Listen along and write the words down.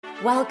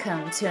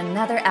Welcome to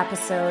another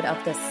episode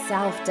of The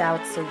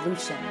Self-Doubt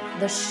Solution,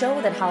 the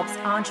show that helps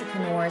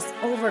entrepreneurs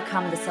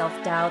overcome the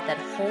self-doubt that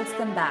holds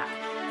them back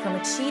from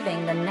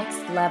achieving the next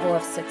level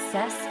of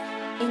success,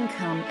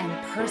 income, and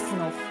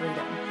personal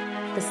freedom.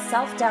 The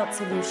Self-Doubt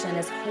Solution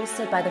is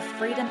hosted by the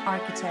freedom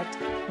architect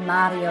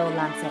Mario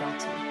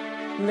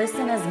Lanzarotti.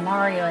 Listen as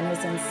Mario and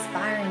his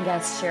inspiring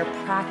guests share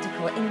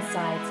practical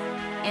insights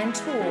and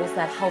tools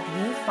that help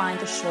you find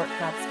the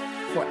shortcuts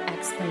for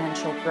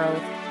exponential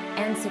growth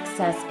and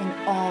success in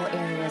all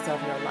areas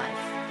of your life.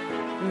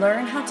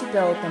 Learn how to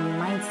build the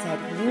mindset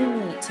you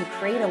need to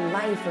create a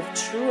life of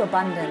true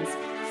abundance,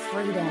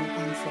 freedom,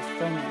 and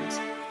fulfillment.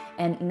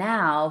 And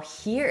now,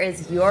 here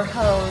is your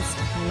host,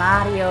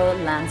 Mario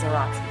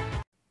Lanzarotti.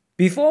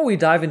 Before we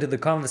dive into the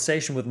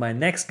conversation with my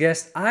next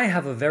guest, I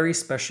have a very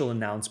special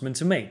announcement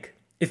to make.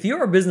 If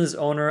you're a business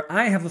owner,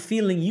 I have a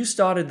feeling you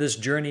started this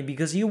journey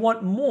because you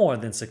want more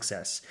than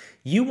success.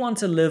 You want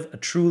to live a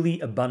truly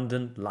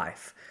abundant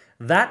life.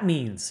 That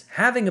means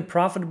having a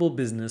profitable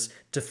business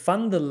to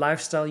fund the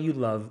lifestyle you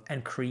love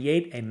and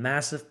create a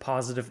massive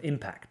positive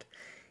impact.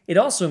 It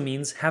also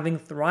means having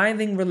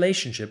thriving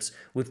relationships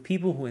with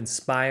people who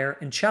inspire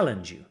and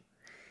challenge you.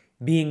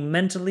 Being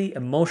mentally,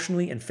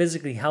 emotionally, and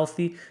physically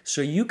healthy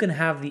so you can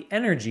have the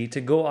energy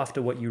to go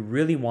after what you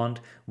really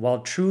want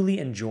while truly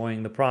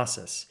enjoying the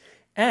process.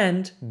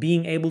 And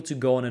being able to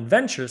go on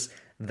adventures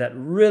that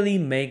really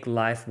make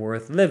life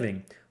worth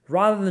living,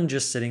 rather than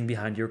just sitting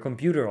behind your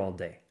computer all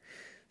day.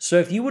 So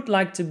if you would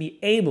like to be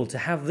able to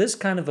have this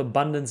kind of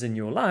abundance in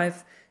your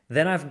life,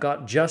 then I've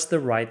got just the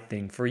right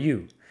thing for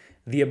you.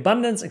 The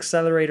Abundance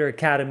Accelerator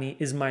Academy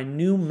is my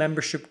new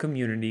membership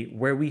community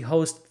where we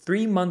host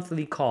 3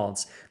 monthly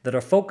calls that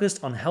are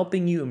focused on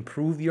helping you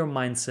improve your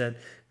mindset,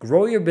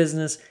 grow your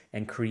business,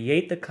 and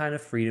create the kind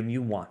of freedom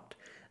you want.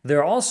 There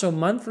are also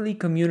monthly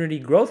community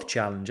growth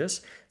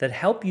challenges that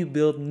help you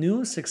build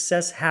new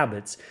success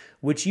habits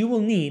which you will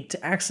need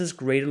to access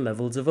greater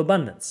levels of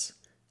abundance.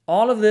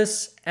 All of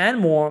this and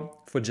more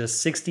for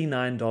just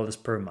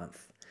 $69 per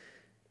month.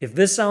 If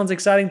this sounds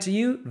exciting to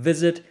you,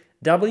 visit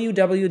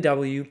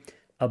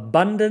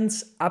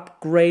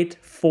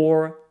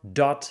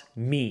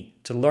www.abundanceupgrade4.me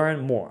to learn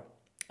more.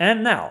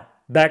 And now,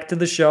 back to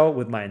the show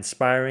with my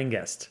inspiring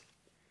guest.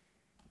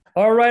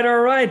 All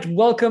right.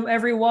 Welcome,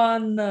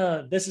 everyone.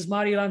 This is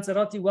Mario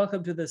Lanzarotti.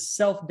 Welcome to the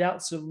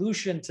Self-Doubt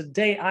Solution.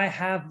 Today, I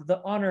have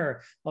the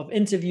honor of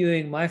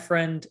interviewing my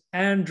friend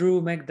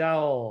Andrew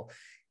McDowell.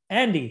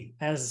 Andy,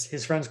 as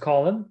his friends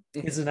call him,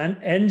 is an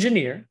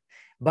engineer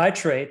by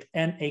trade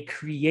and a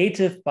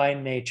creative by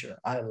nature.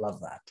 I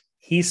love that.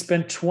 He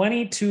spent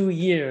 22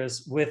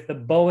 years with the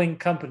Boeing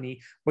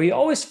company, where he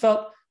always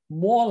felt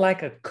more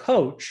like a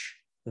coach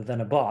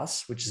than a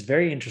boss, which is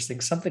very interesting,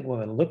 something we're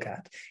going to look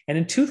at. And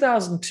in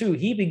 2002,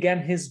 he began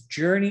his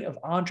journey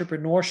of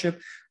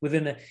entrepreneurship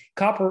within a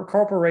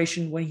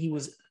corporation when he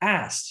was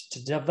asked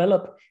to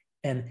develop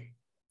an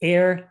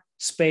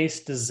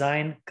aerospace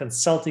design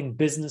consulting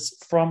business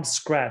from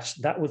scratch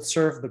that would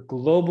serve the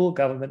global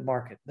government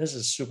market. This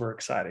is super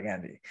exciting,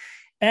 Andy.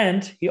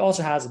 And he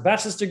also has a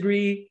bachelor's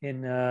degree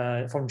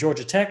from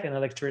Georgia Tech in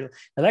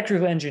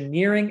electrical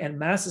engineering and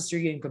master's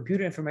degree in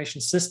computer information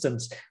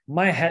systems.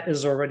 My head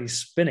is already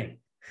spinning.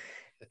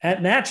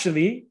 And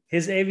naturally,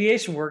 his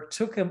aviation work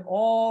took him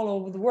all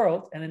over the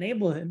world and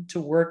enabled him to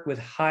work with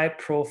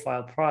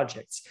high-profile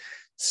projects,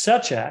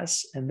 such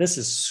as, and this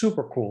is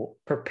super cool,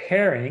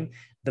 preparing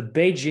the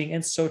Beijing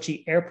and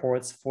Sochi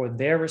airports for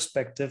their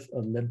respective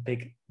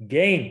Olympic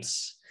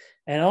Games.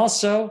 And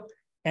also,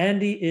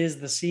 Andy is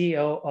the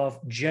CEO of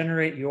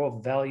Generate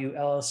Your Value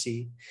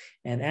LLC.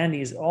 And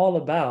Andy is all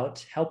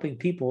about helping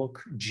people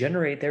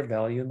generate their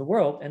value in the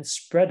world and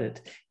spread it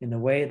in a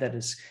way that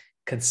is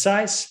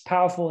concise,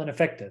 powerful, and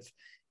effective.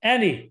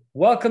 Andy,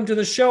 welcome to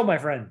the show, my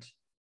friend.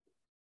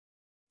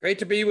 Great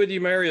to be with you,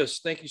 Marius.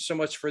 Thank you so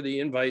much for the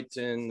invite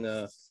and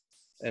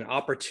an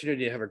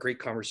opportunity to have a great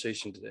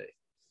conversation today.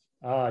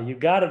 You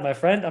got it, my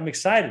friend. I'm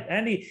excited.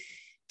 Andy,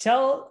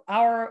 tell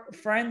our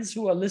friends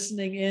who are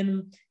listening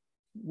in,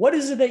 what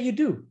is it that you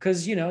do?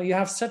 Because, you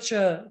have such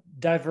a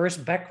diverse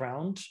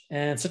background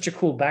and such a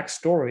cool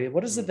backstory.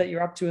 What is it that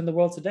you're up to in the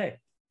world today?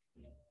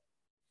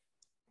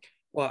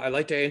 Well, I'd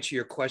like to answer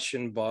your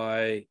question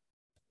by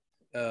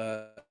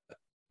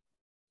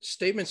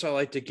statements I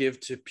like to give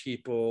to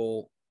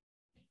people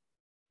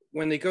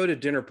when they go to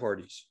dinner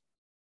parties,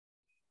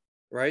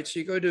 right? So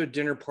you go to a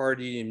dinner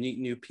party and meet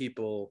new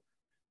people,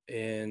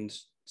 and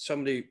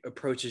somebody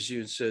approaches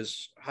you and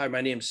says, "Hi, my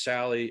name's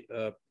Sally.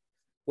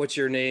 What's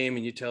your name?"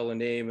 And you tell the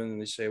name, and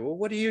they say, "Well,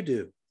 what do you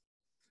do?"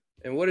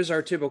 And what is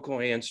our typical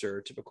answer?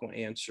 Our typical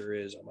answer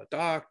is, "I'm a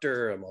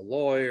doctor, I'm a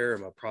lawyer,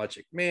 I'm a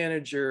project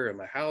manager, I'm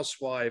a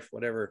housewife,"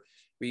 whatever.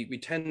 We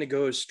tend to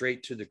go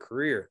straight to the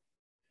career.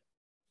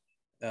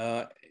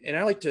 And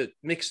I like to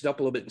mix it up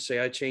a little bit and say,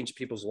 I change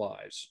people's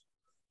lives.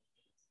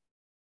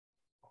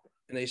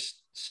 And they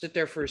sit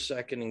there for a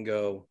second and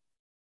go,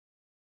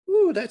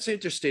 "Ooh, that's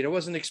interesting. I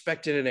wasn't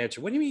expecting an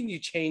answer. What do you mean you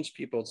change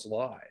people's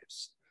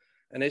lives?"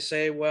 And they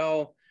say,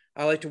 "Well,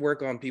 I like to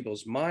work on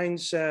people's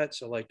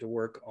mindsets. I like to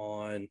work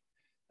on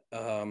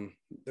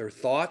their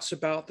thoughts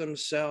about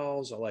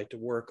themselves. I like to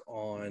work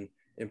on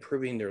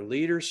improving their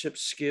leadership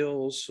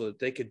skills so that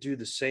they could do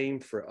the same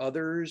for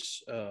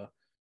others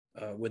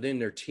within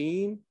their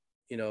team.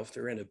 You know, if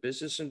they're in a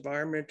business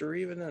environment or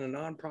even in a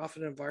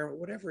nonprofit environment,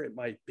 whatever it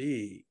might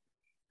be.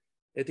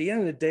 At the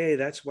end of the day,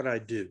 that's what I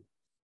do.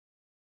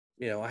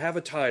 You know, I have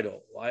a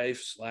title,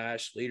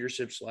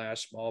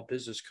 life/leadership/small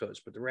business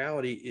coach, but the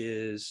reality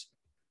is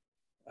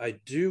I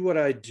do what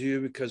I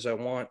do because I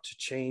want to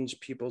change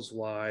people's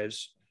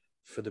lives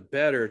for the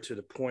better, to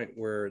the point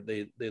where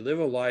they live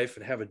a life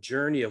and have a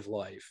journey of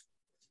life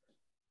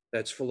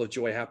that's full of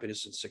joy,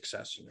 happiness, and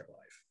success in their life.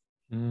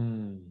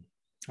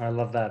 I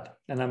love that.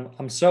 And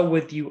I'm so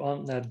with you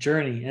on that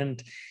journey.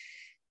 And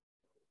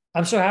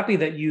I'm so happy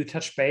that you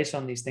touch base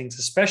on these things,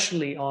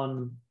 especially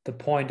on the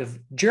point of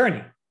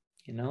journey.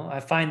 You know,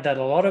 I find that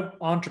a lot of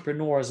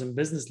entrepreneurs and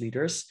business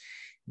leaders,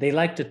 they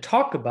like to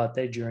talk about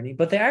their journey,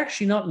 but they're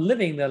actually not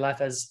living their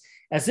life as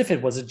if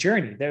it was a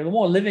journey. They're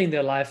more living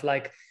their life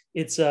like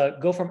it's a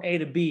go from A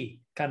to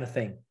B kind of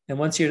thing. And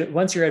once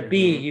you're at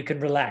B, you can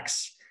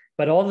relax.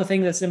 But all the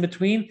thing that's in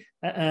between,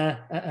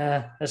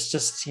 that's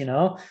just, you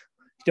know,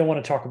 you don't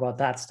want to talk about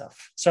that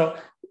stuff. So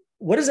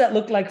what does that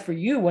look like for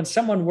you when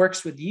someone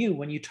works with you,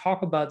 when you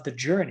talk about the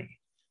journey?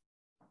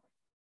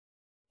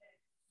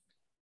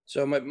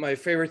 So my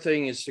favorite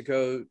thing is to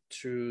go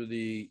to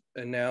the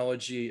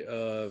analogy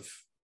of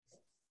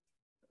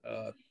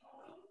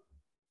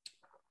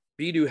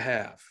be to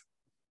have.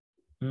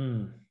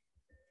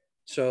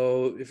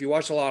 So if you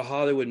watch a lot of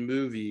Hollywood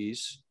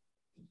movies,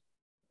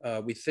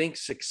 we think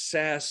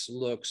success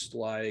looks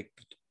like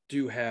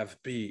do, have,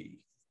 be.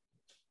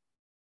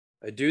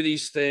 I do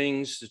these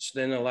things, which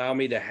then allow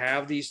me to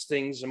have these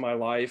things in my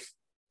life,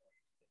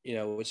 you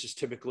know, which is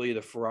typically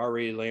the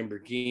Ferrari,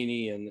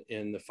 Lamborghini,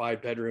 and the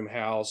 5-bedroom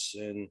house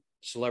and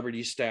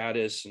celebrity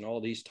status and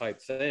all these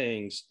type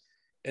things.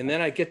 And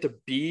then I get to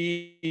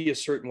be a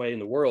certain way in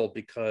the world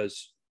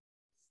because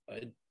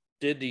I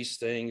did these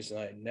things and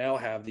I now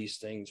have these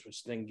things,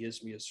 which then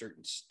gives me a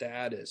certain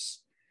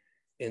status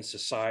in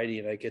society,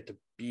 and I get to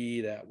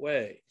be that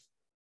way.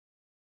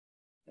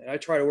 And I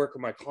try to work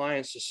with my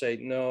clients to say,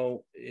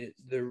 no,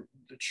 the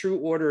true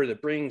order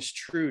that brings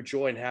true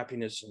joy and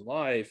happiness in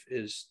life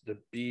is the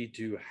be,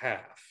 do,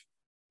 have.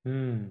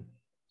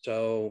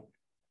 So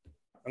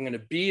I'm going to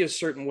be a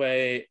certain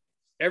way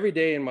every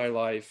day in my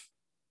life,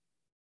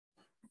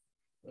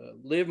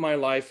 live my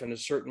life in a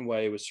certain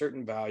way with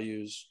certain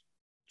values,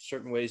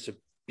 certain ways of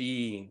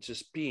being,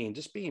 just being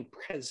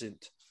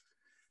present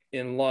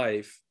in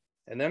life.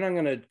 And then I'm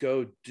going to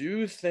go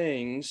do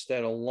things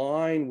that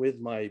align with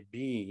my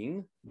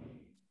being,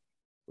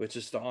 which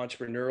is the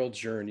entrepreneurial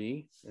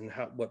journey and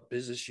what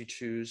business you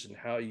choose and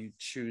how you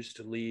choose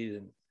to lead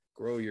and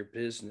grow your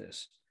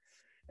business.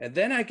 And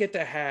then I get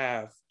to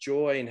have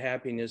joy and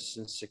happiness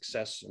and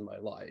success in my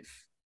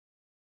life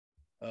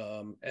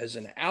as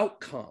an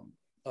outcome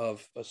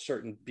of a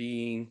certain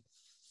being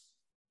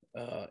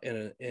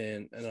and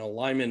an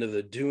alignment of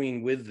the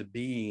doing with the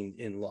being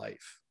in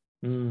life.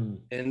 And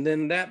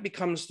then that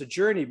becomes the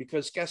journey,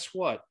 because guess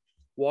what?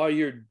 While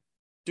you're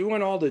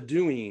doing all the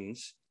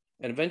doings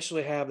and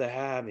eventually have the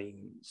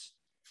havings,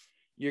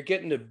 you're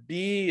getting to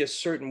be a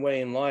certain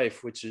way in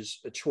life, which is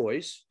a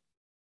choice,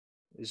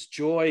 is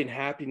joy and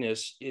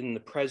happiness in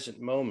the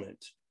present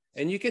moment.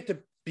 And you get to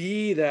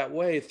be that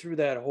way through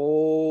that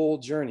whole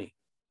journey,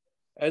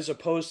 as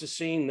opposed to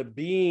seeing the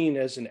being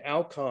as an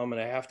outcome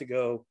and I have to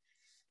go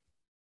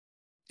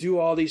do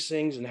all these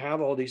things and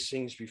have all these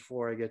things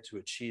before I get to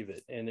achieve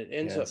it. And it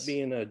ends up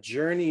being a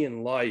journey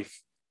in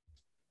life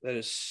that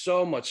is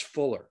so much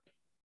fuller.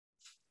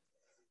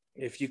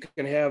 If you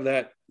can have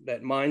that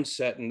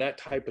mindset and that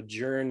type of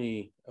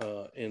journey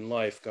in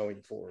life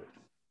going forward.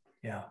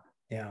 Yeah.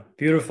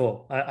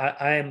 Beautiful.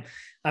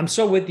 I'm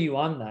so with you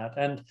on that.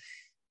 And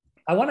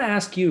I want to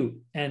ask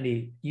you,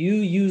 Andy, you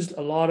used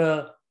a lot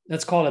of,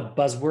 let's call it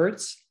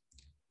buzzwords,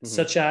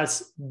 such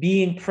as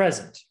being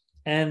present.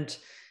 And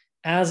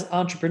as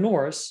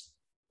entrepreneurs,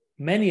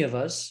 many of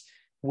us,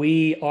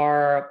 we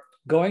are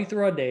going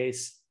through our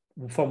days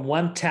from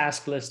one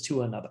task list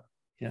to another.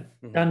 Yeah.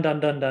 Done.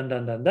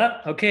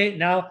 Okay,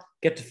 now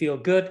get to feel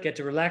good, get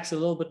to relax a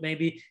little bit,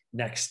 maybe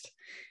next.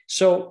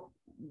 So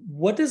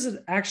what does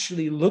it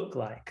actually look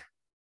like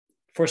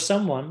for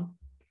someone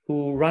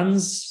who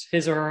runs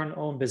his or her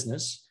own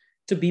business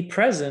to be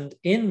present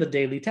in the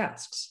daily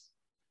tasks?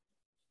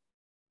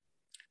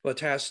 Well,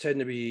 tasks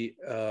tend to be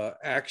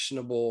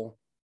actionable.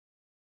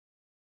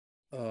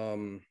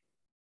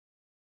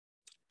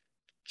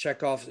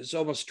 Check off. It's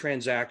almost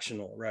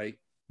transactional, right?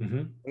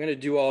 I'm going to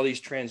do all these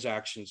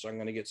transactions. I'm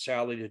going to get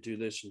Sally to do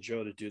this and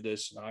Joe to do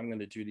this, and I'm going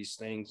to do these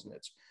things, and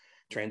it's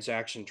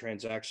transaction.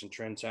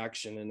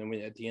 And then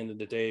at the end of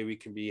the day, we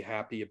can be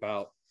happy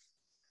about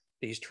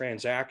these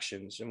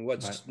transactions. And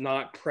what's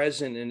not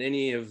present in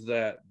any of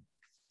that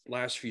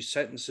last few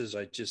sentences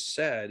I just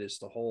said is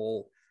the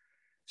whole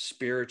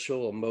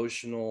spiritual,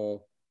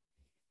 emotional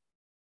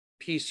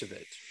piece of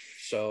it.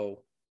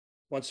 So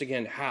once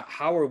again,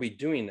 how are we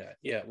doing that?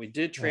 Yeah, we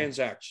did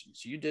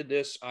transactions. You did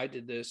this, I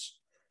did this,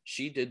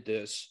 she did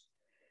this,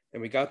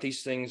 and we got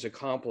these things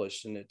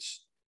accomplished. And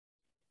it's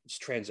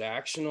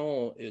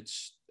transactional,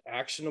 it's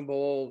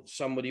actionable.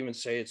 Some would even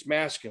say it's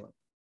masculine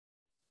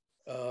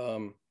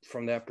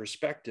from that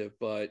perspective.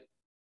 But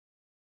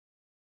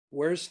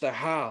where's the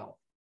how?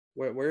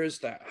 Where is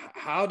that?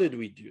 How did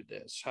we do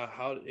this?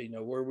 How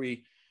were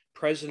we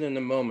present in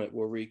the moment?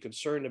 Were we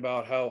concerned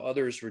about how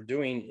others were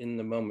doing in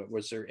the moment?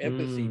 Was there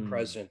empathy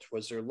present?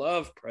 Was there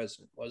love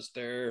present? Was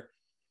there,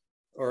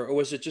 or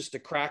was it just the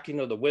cracking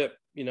of the whip?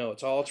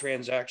 It's all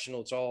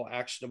transactional, it's all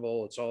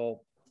actionable, it's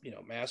all,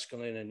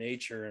 masculine in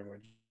nature, and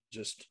we're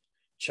just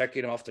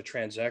checking off the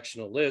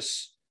transactional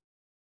lists.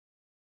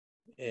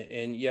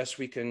 And yes,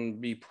 we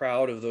can be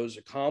proud of those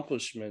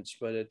accomplishments,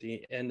 but at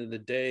the end of the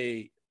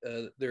day,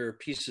 there are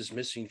pieces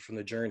missing from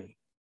the journey.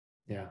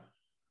 Yeah.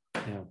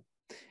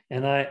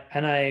 And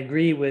I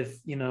agree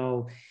with,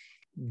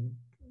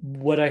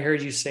 what I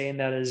heard you say in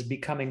that is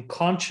becoming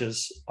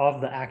conscious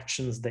of the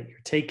actions that you're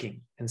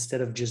taking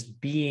instead of just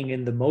being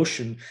in the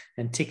motion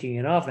and ticking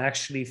it off,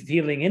 actually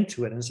feeling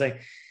into it and saying,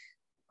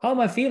 how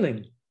am I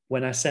feeling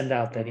when I send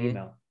out that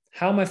email?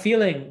 How am I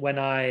feeling when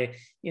I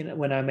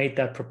made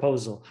that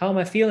proposal? How am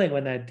I feeling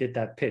when I did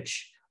that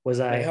pitch?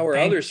 How are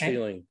others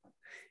feeling?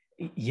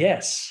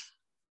 Yes.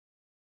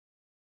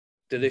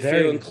 Do they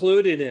feel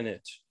included in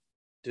it?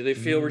 Do they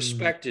feel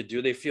respected?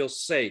 Do they feel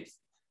safe?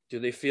 Do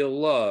they feel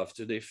loved?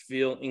 Do they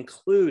feel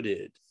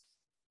included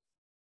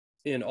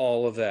in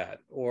all of that?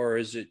 Or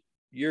is it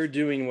you're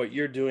doing what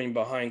you're doing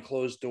behind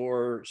closed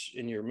doors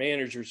in your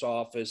manager's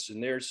office,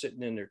 and they're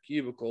sitting in their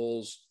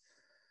cubicles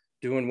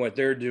doing what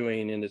they're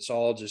doing, and it's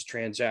all just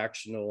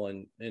transactional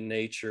and in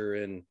nature,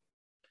 and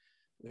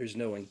there's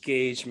no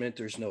engagement,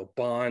 there's no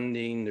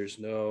bonding, there's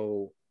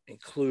no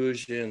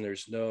inclusion,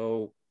 there's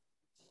no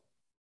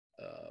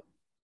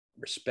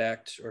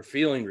respect or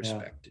feeling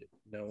respected.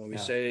 When we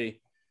say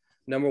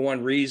number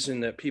one reason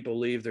that people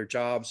leave their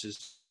jobs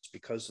is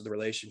because of the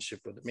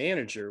relationship with the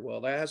manager,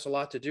 well, that has a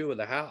lot to do with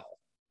the how.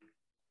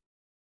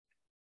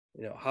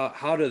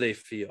 How do they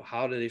feel?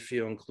 How do they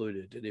feel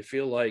included? Do they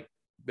feel like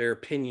their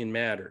opinion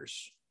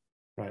matters,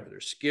 or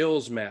their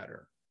skills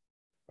matter,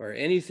 or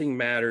anything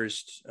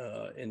matters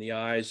in the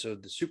eyes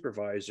of the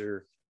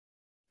supervisor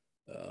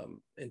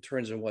in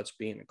terms of what's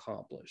being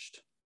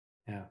accomplished?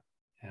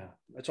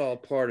 That's all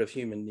part of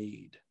human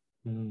need.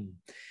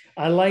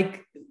 I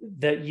like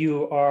that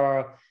you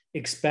are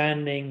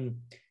expanding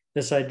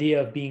this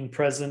idea of being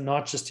present,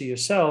 not just to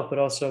yourself, but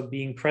also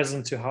being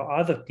present to how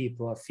other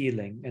people are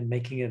feeling and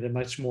making it a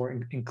much more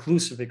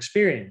inclusive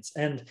experience.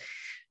 And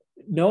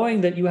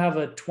knowing that you have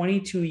a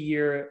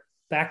 22-year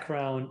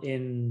background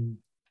in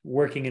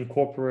working in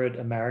corporate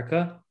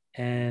America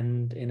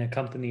and in a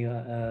company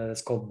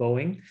that's called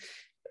Boeing,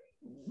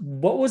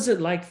 what was it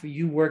like for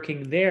you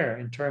working there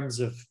in terms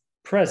of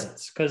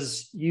presence?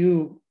 Because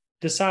you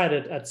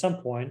decided at some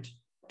point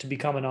to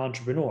become an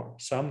entrepreneur.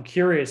 So I'm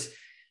curious,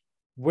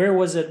 where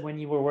was it when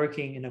you were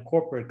working in a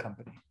corporate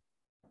company?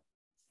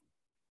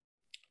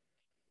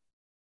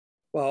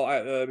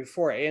 Well,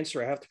 before I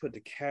answer, I have to put the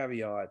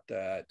caveat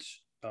that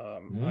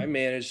I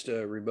managed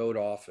a remote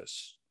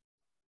office.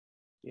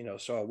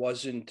 So I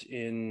wasn't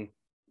in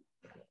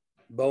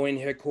Boeing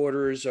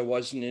headquarters. I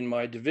wasn't in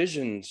my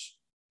division's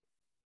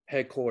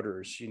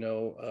headquarters.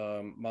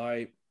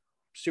 My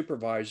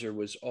supervisor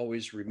was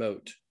always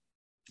remote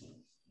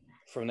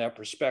from that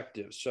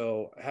perspective.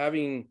 So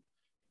having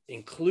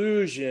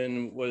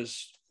inclusion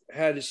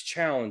had its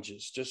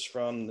challenges just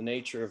from the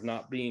nature of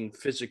not being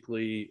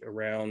physically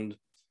around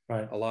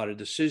a lot of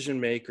decision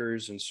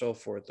makers and so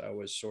forth. I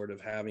was sort of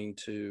having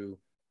to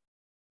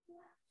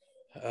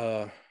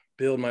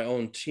build my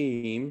own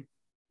team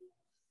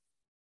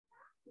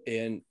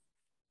and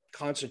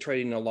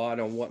concentrating a lot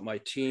on what my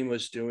team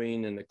was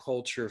doing and the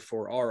culture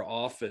for our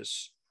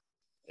office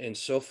and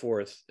so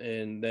forth,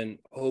 and then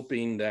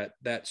hoping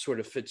that sort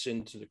of fits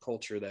into the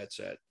culture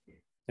that's at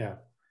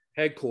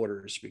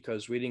headquarters,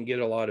 because we didn't get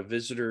a lot of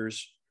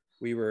visitors.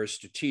 We were a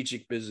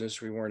strategic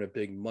business. We weren't a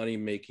big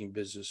money-making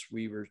business.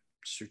 We were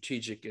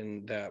strategic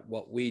in that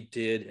what we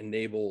did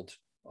enabled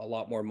a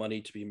lot more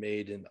money to be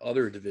made in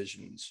other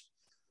divisions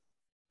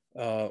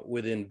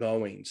within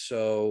Boeing.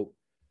 So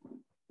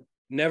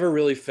never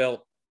really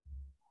felt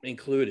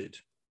included.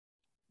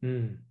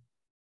 And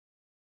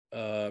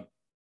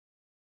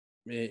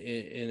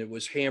it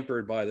was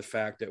hampered by the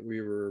fact that we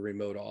were a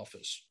remote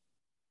office.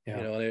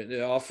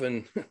 They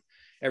often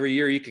every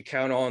year you could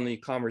count on the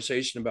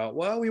conversation about,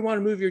 well, we want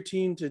to move your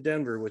team to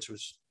Denver, which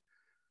was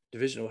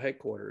divisional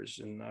headquarters.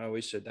 And I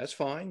always said, that's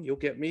fine, you'll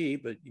get me,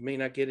 but you may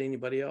not get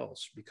anybody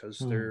else, because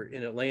they're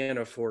in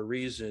Atlanta for a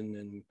reason,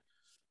 and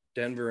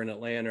Denver and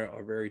Atlanta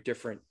are very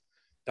different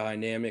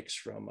dynamics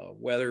from a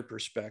weather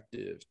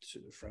perspective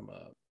from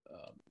a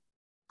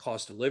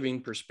cost of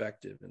living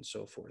perspective and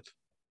so forth,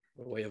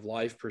 a way of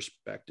life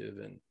perspective.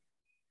 And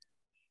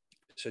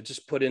so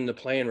just put in the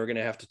plan, we're going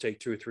to have to take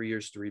 2 or 3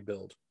 years to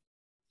rebuild.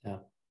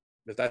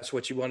 If that's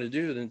what you want to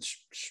do, then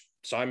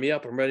sign me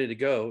up. I'm ready to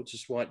go.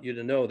 Just want you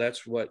to know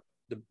that's what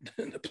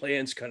the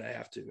plan's going to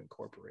have to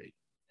incorporate.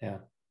 Yeah.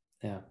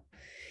 Yeah.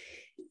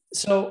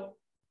 So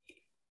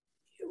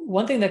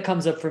one thing that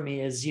comes up for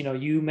me is,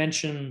 you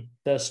mentioned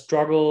the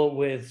struggle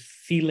with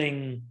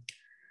feeling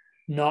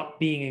not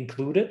being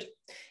included.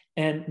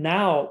 And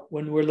now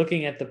when we're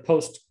looking at the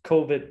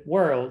post-COVID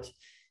world,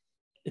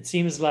 it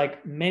seems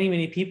like many,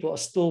 many people are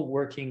still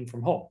working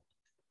from home.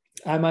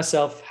 I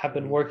myself have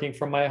been working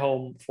from my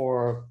home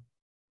for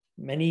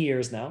many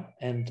years now,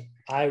 and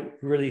I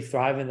really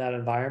thrive in that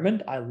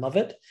environment. I love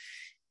it.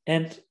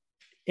 And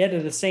yet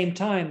at the same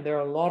time, there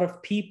are a lot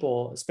of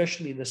people,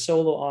 especially the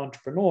solo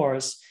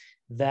entrepreneurs,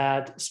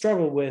 that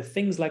struggle with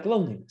things like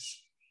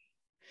loneliness.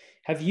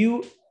 Have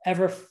you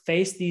ever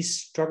faced these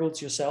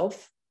struggles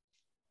yourself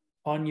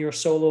on your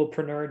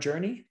solopreneur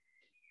journey?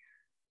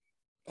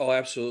 Oh,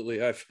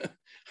 absolutely. I've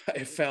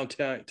found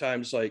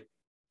times like,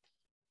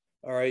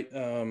 all right,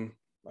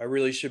 I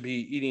really should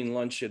be eating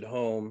lunch at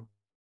home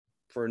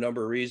for a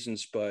number of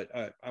reasons, but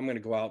I'm going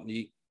to go out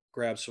and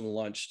grab some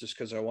lunch just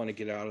because I want to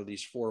get out of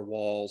these four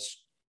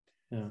walls,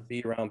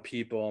 be around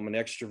people. I'm an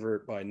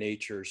extrovert by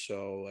nature.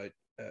 So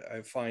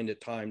I find at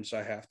times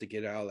I have to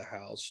get out of the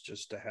house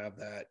just to have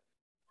that,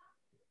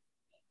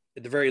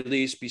 at the very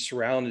least, be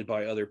surrounded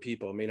by other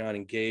people. I may not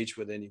engage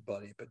with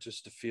anybody, but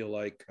just to feel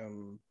like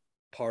I'm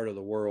part of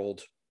the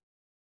world,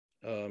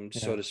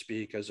 so to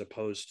speak, as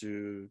opposed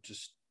to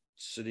just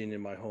sitting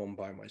in my home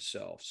by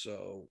myself.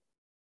 So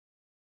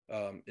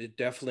it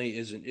definitely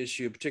is an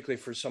issue,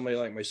 particularly for somebody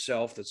like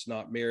myself that's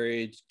not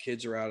married,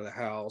 kids are out of the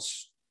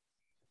house,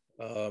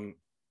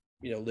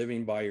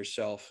 living by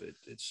yourself.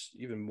 It's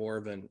even more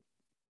of an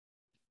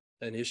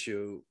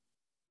issue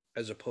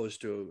as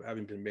opposed to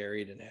having been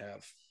married and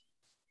have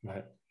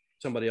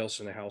somebody else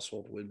in the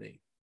household with me.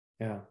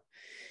 Yeah.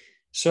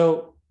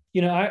 So,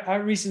 I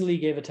recently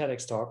gave a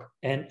TEDx talk,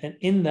 and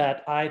in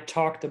that I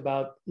talked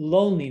about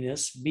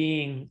loneliness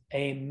being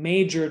a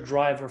major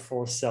driver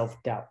for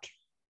self-doubt.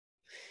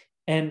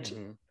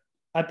 And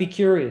I'd be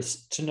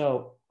curious to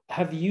know,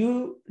 have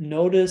you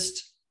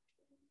noticed,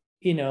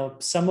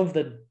 some of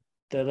the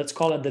let's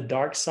call it the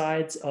dark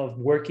sides of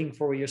working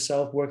for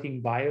yourself, working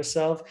by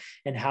yourself,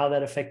 and how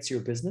that affects your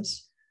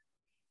business?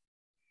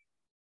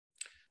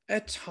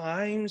 At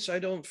times, I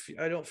don't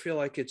feel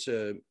like it's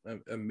a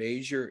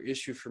major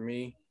issue for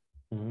me.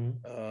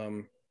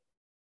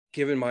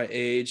 Given my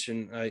age,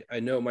 and I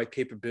know my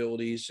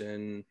capabilities,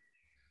 and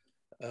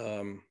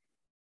I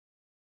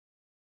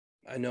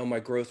know my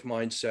growth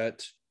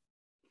mindset,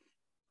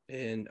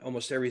 and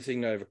almost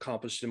everything that I've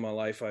accomplished in my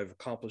life, I've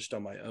accomplished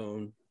on my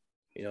own,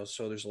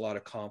 so there's a lot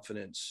of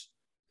confidence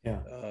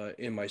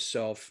in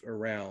myself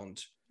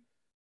around.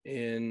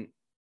 And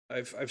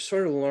I've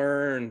sort of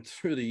learned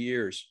through the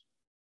years,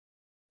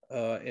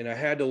 and I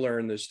had to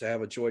learn this to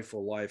have a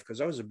joyful life,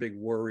 because I was a big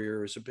worrier,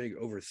 I was a big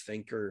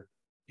overthinker,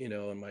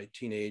 in my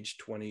teenage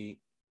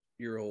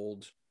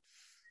 20-year-old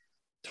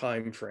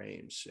time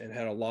frames, and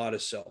had a lot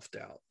of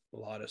self-doubt.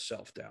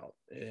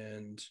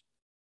 And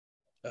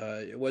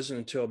it wasn't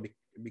until I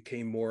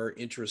became more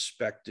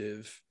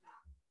introspective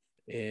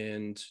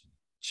and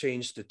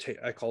changed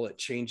I call it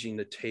changing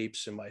the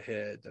tapes in my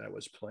head that I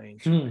was playing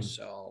to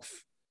myself,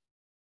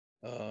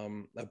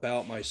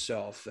 about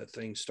myself, that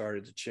things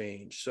started to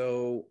change.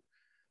 So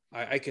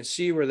I can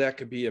see where that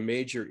could be a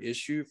major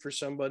issue for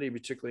somebody,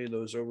 particularly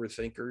those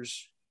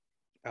overthinkers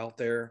out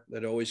there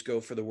that always go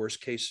for the worst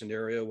case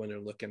scenario when they're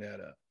looking at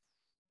a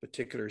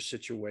particular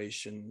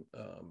situation.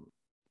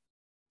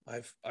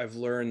 I've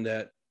learned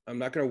that I'm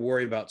not going to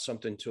worry about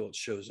something until it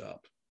shows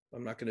up.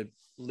 I'm not going to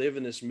live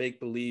in this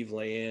make-believe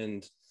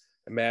land,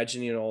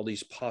 imagining all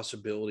these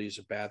possibilities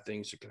of bad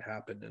things that can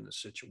happen in a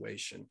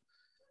situation.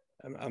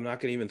 I'm not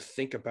going to even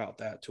think about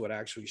that till it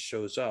actually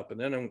shows up. And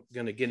then I'm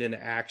going to get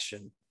into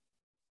action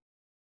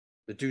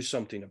to do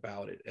something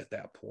about it at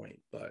that point.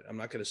 But I'm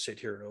not going to sit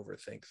here and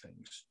overthink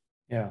things.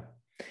 Yeah,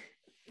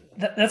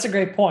 that's a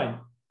great point,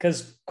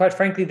 because quite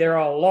frankly, there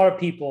are a lot of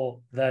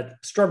people that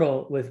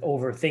struggle with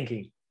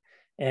overthinking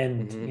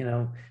and,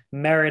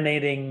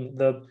 marinating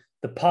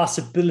the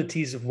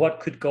possibilities of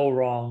what could go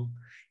wrong.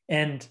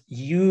 And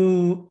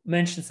you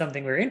mentioned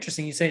something very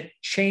interesting. You said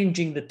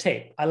changing the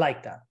tape. I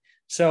like that.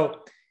 So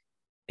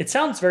it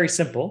sounds very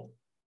simple.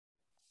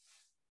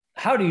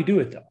 How do you do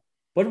it though?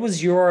 What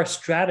was your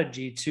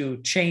strategy to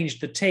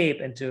change the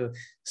tape and to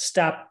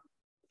stop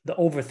the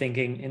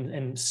overthinking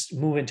and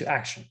move into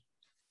action?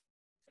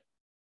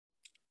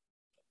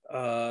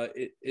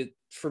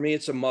 For me,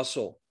 it's a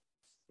muscle.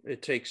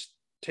 It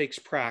takes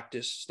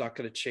practice. It's not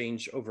going to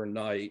change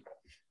overnight.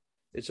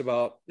 It's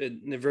about,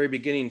 in the very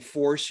beginning,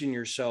 forcing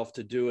yourself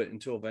to do it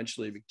until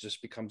eventually it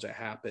just becomes a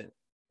habit,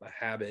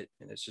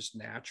 and it's just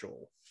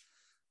natural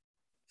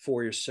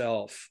for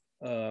yourself.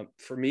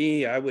 For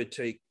me, I would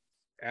take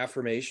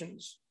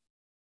affirmations,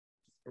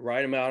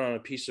 write them out on a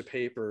piece of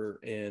paper,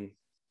 and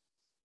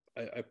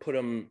I put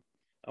them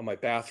on my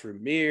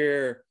bathroom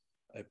mirror.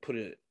 I put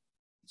it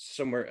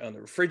somewhere on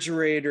the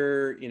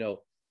refrigerator,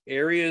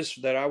 areas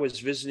that I was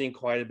visiting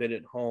quite a bit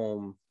at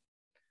home.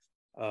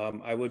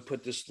 I would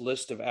put this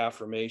list of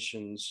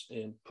affirmations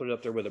and put it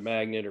up there with a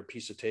magnet or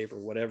piece of tape or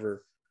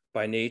whatever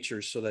by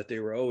nature, so that they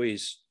were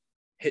always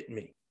hitting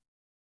me.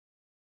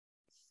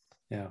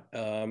 Yeah.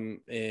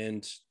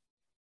 And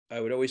I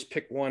would always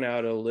pick one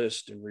out of a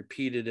list and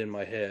repeat it in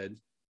my head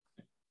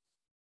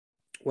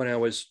when I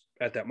was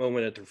at that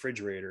moment at the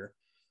refrigerator.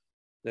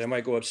 Then I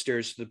might go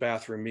upstairs to the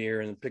bathroom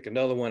mirror and pick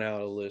another one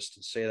out of the list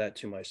and say that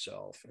to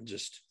myself, and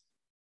just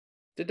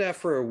did that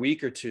for a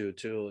week or two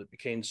till it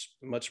became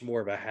much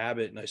more of a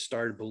habit. And I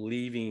started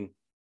believing,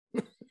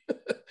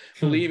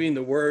 believing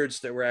the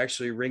words that were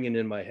actually ringing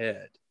in my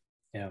head.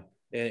 Yeah.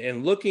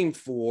 And looking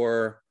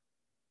for,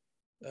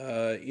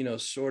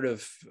 sort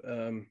of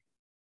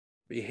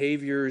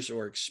behaviors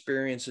or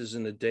experiences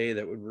in the day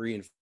that would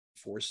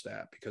reinforce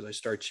that, because I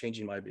started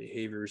changing my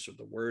behaviors of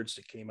the words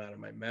that came out of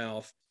my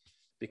mouth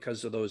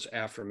because of those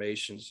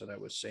affirmations that I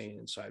was saying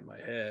inside my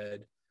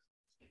head.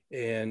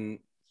 And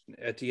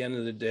at the end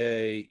of the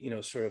day,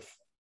 sort of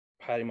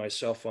patting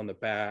myself on the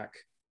back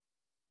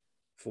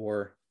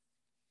for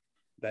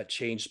that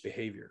changed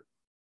behavior.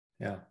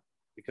 Yeah.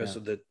 Because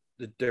of the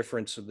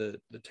difference of the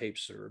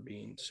tapes that were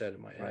being said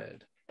in my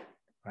head.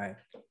 Right.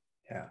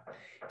 Yeah.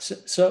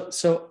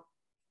 So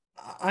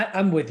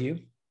I'm with you.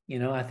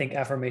 I think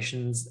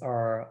affirmations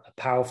are a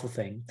powerful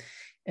thing.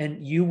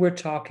 And you were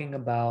talking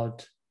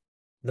about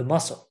the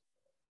muscle,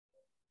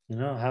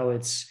 how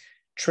it's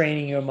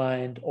training your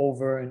mind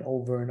over and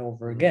over and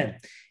over again.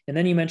 And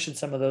then you mentioned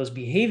some of those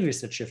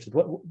behaviors that shifted.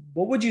 What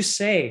would you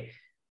say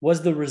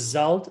was the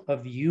result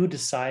of you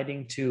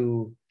deciding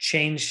to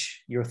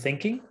change your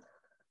thinking?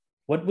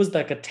 What was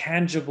like a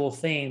tangible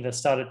thing that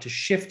started to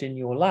shift in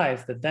your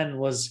life that then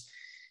was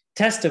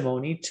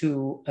testimony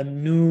to a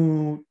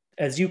new,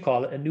 as you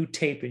call it, a new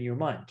tape in your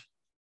mind?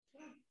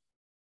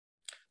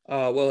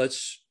 Well,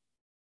 it's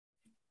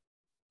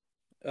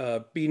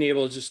being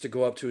able just to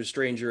go up to a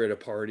stranger at a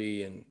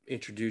party and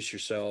introduce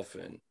yourself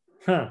and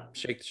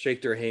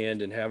shake their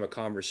hand and have a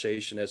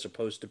conversation, as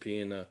opposed to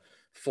being a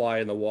fly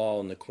in the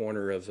wall in the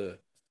corner of the,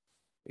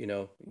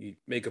 you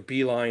make a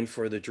beeline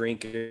for the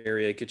drink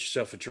area, get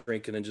yourself a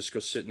drink, and then just go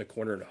sit in the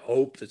corner and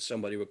hope that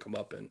somebody would come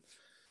up and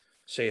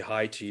say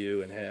hi to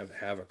you and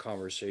have a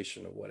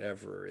conversation or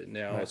whatever. And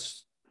now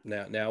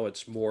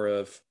it's more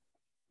of,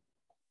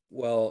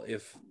 well,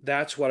 if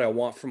that's what I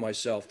want for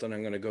myself, then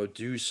I'm going to go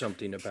do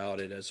something about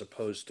it, as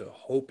opposed to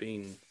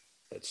hoping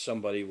that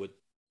somebody would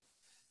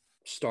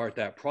start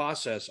that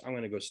process. I'm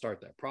going to go start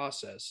that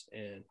process.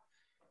 And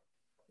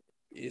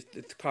if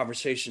the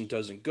conversation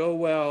doesn't go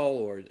well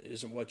or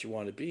isn't what you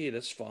want to be,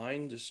 that's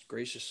fine. Just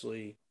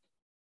graciously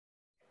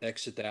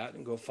exit that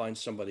and go find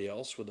somebody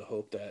else with the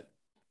hope that,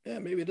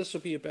 maybe this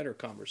will be a better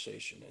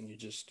conversation. And you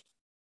just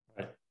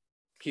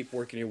keep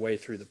working your way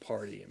through the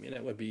party. I mean,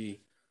 that would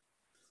be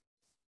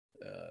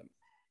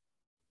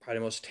probably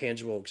the most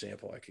tangible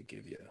example I could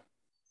give you.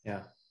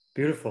 Yeah,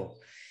 beautiful.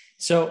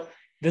 So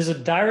there's a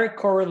direct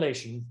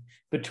correlation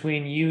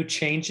between you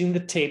changing the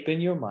tape in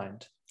your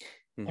mind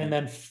and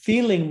then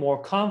feeling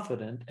more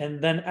confident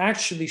and then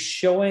actually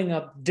showing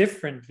up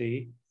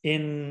differently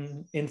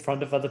in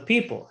front of other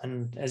people.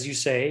 And as you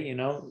say,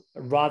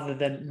 rather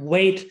than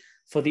wait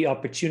for the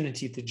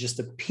opportunity to just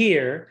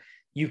appear,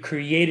 you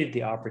created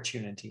the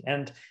opportunity.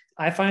 And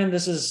I find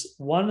this is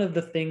one of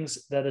the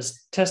things that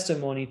is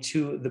testimony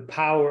to the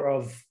power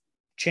of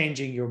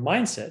changing your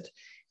mindset.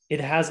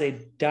 It has a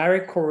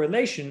direct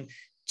correlation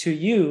to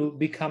you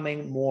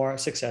becoming more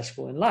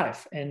successful in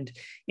life. And,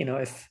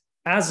 if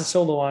as a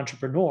solo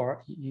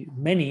entrepreneur,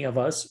 many of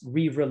us,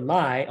 we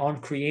rely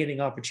on creating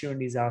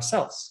opportunities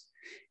ourselves.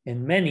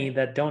 And many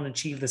that don't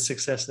achieve the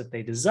success that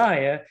they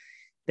desire,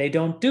 they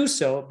don't do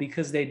so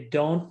because they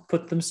don't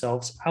put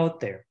themselves out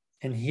there.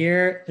 And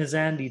here is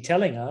Andy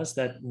telling us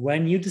that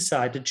when you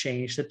decide to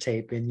change the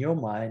tape in your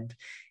mind,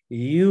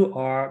 you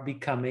are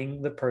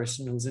becoming the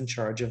person who's in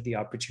charge of the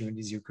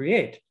opportunities you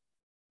create.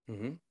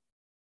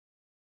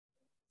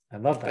 I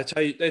love that.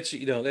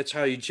 That's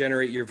how you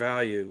generate your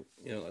value.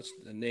 That's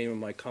the name of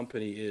my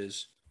company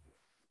is,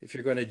 if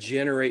you're going to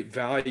generate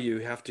value, you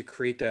have to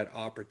create that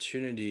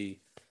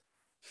opportunity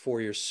for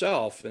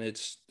yourself. And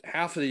it's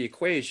half of the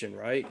equation,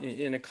 right?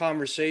 In a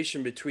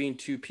conversation between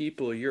two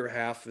people, you're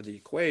half of the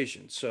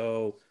equation.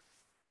 So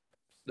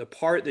the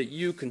part that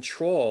you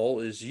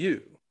control is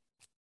you.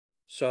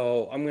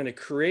 So I'm going to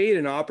create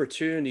an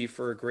opportunity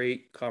for a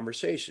great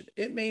conversation.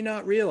 It may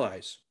not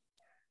realize.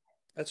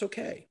 That's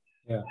okay.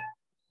 Yeah.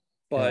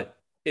 But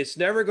it's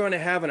never going to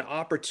have an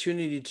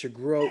opportunity to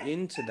grow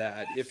into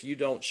that if you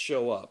don't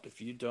show up, if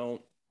you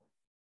don't,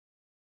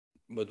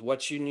 with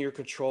what's in your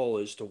control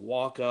is to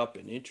walk up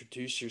and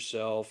introduce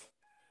yourself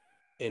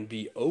and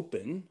be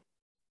open,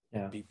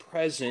 be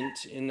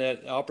present in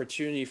that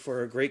opportunity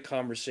for a great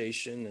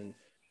conversation. And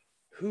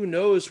who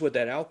knows what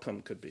that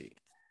outcome could be.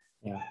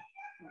 Yeah.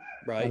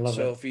 Right.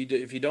 So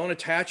if you don't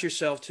attach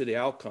yourself to the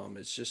outcome,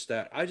 it's just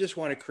that I just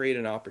want to create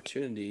an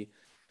opportunity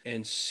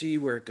and see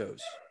where it goes.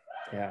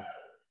 Yeah.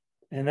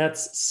 And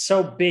that's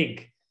so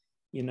big,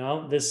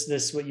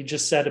 this, what you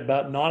just said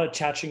about not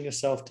attaching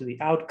yourself to the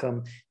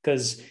outcome,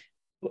 because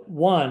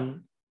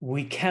one,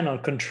 we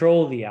cannot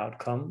control the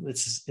outcome.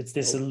 It's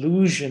this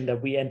illusion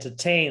that we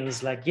entertain.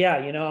 It's like,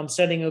 yeah, you know, I'm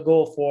setting a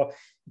goal for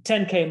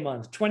 10K a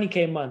month,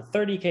 20K a month,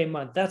 30K a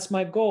month. That's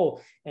my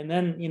goal. And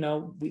then, you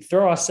know, we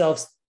throw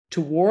ourselves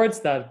towards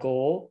that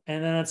goal.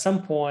 And then at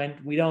some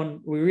point we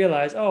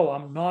realize, oh,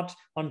 I'm not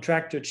on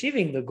track to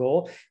achieving the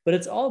goal, but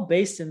it's all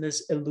based in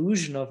this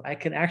illusion of I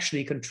can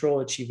actually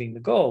control achieving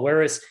the goal.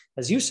 Whereas,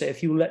 as you say,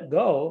 if you let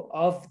go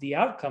of the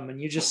outcome and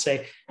you just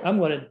say, I'm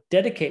going to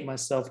dedicate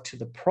myself to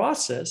the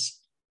process,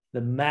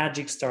 the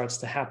magic starts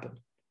to happen.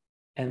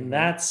 And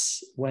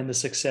that's when the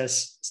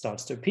success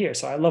starts to appear.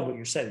 So I love what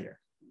you said here.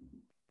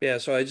 Yeah.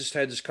 So I just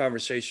had this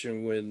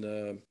conversation with,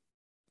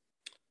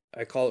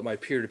 I call it my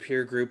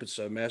peer-to-peer group. It's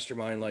a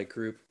mastermind-like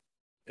group.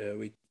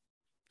 We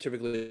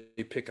typically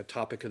pick a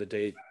topic of the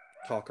day,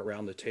 talk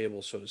around the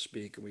table, so to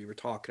speak. And we were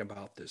talking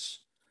about this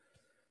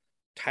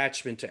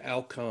attachment to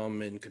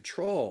outcome and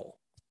control.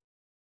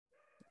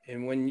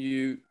 And when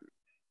you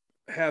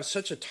have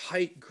such a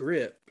tight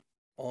grip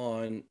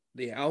on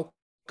the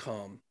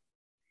outcome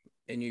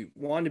and you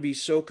want to be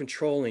so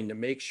controlling to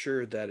make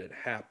sure that it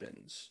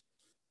happens,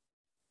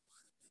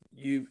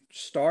 you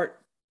start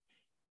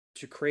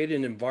to create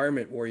an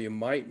environment where you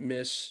might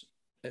miss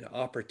an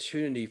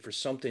opportunity for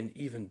something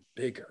even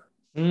bigger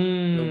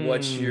than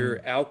what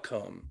your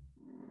outcome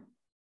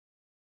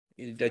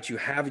that you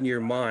have in your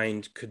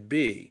mind could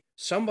be.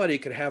 Somebody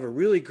could have a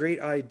really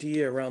great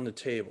idea around the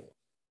table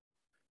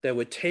that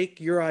would take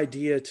your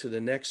idea to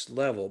the next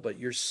level, but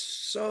you're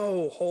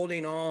so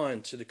holding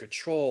on to the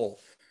control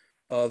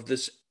of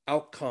this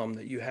outcome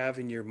that you have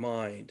in your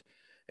mind,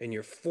 and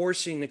you're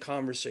forcing the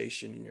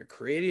conversation and you're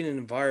creating an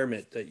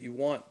environment that you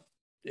want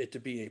it to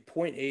be a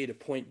point A to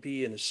point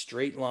B in a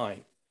straight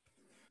line,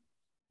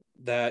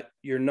 that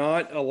you're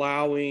not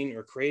allowing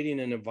or creating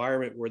an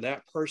environment where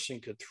that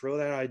person could throw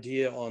that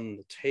idea on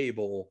the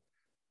table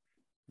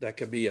that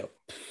could be a,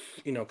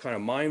 you know, kind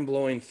of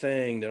mind-blowing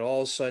thing that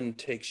all of a sudden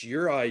takes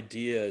your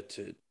idea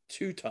to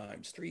 2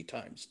 times, 3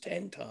 times,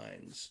 10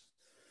 times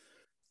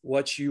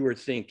what you were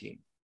thinking.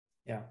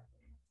 Yeah.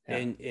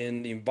 And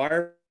the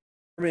environment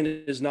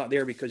is not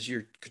there because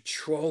you're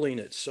controlling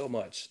it so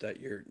much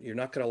that you're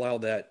not going to allow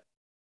that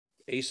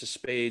ace of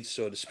spades,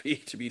 so to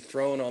speak, to be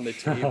thrown on the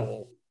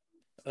table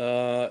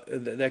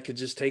that could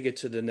just take it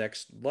to the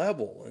next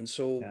level. And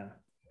so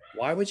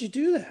why would you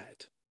do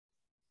that?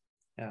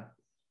 Yeah.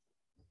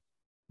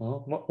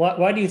 Well,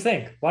 why do you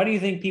think? Why do you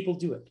think people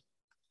do it?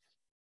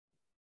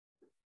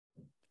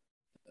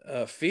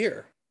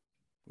 Fear.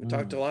 We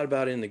talked a lot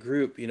about it in the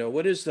group. You know,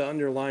 what is the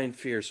underlying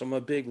fear? So I'm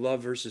a big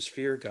love versus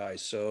fear guy.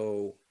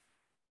 So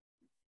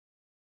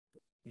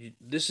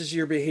this is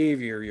your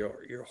behavior.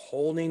 You're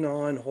holding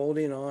on,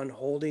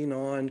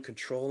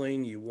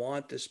 controlling. You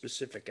want this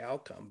specific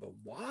outcome, but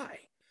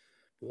why?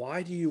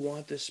 Why do you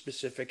want this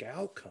specific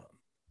outcome?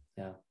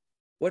 Yeah.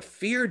 What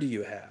fear do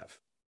you have?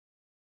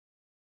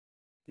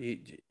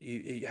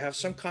 You have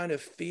some kind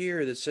of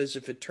fear that says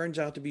if it turns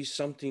out to be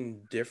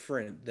something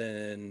different,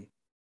 then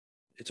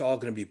it's all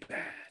going to be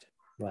bad.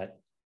 Right.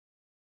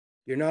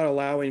 You're not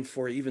allowing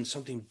for even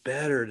something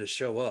better to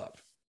show up.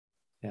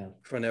 Yeah.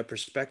 From that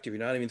perspective,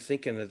 you're not even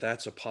thinking that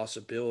that's a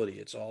possibility.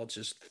 It's all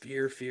just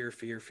fear.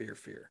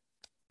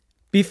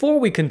 Before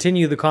we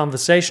continue the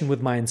conversation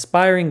with my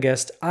inspiring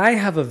guest, I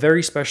have a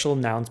very special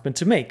announcement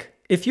to make.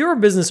 If you're a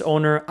business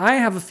owner, I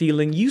have a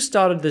feeling you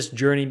started this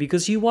journey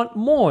because you want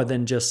more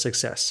than just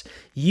success.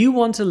 You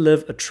want to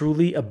live a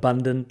truly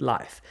abundant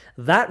life.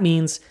 That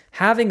means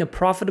having a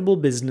profitable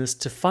business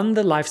to fund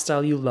the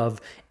lifestyle you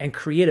love and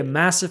create a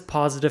massive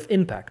positive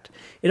impact.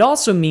 It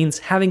also means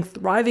having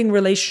thriving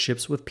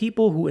relationships with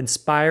people who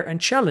inspire and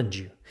challenge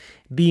you.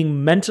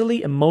 Being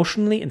mentally,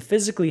 emotionally, and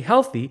physically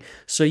healthy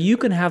so you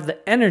can have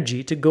the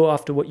energy to go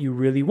after what you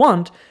really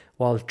want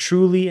while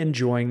truly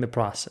enjoying the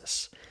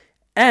process.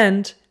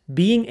 And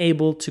being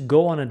able to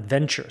go on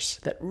adventures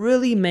that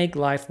really make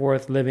life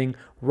worth living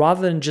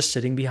rather than just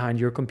sitting behind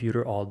your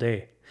computer all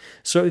day.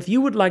 So if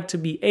you would like to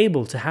be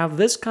able to have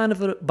this kind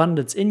of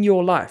abundance in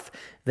your life,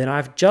 then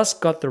I've just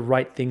got the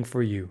right thing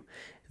for you.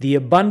 The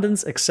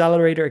Abundance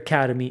Accelerator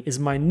Academy is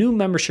my new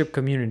membership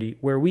community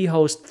where we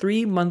host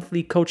 3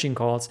 monthly coaching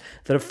calls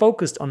that are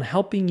focused on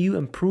helping you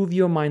improve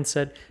your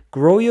mindset,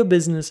 grow your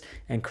business,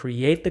 and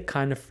create the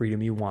kind of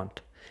freedom you want.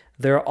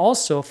 There are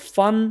also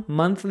fun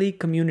monthly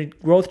community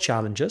growth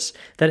challenges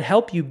that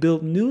help you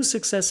build new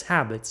success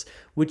habits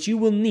which you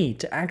will need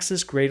to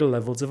access greater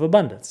levels of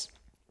abundance.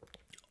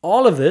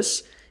 All of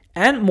this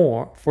and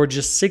more for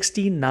just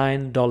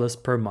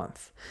 $69 per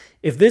month.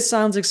 If this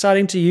sounds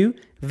exciting to you,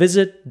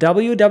 visit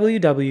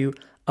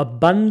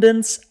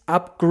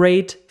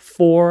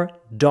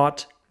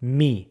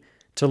www.abundanceupgrade4.me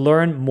to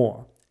learn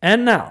more.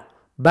 And now,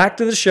 back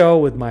to the show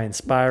with my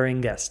inspiring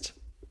guest.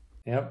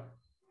 Yep.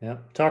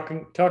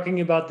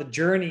 Talking about the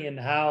journey and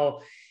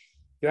how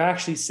you're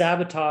actually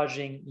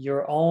sabotaging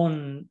your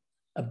own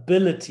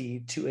ability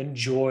to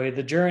enjoy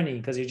the journey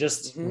because you're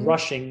just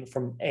rushing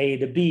from A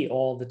to B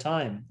all the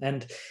time.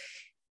 And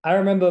I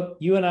remember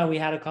you and I, we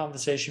had a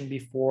conversation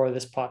before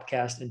this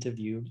podcast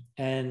interview,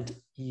 and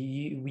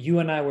you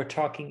and I were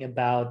talking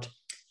about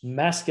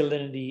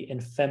masculinity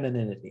and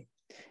femininity.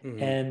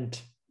 Mhm.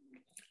 And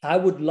I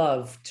would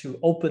love to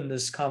open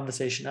this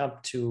conversation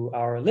up to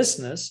our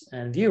listeners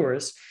and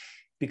viewers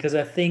because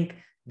I think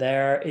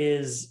there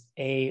is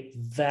a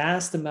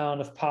vast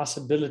amount of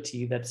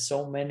possibility that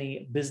so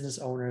many business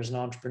owners and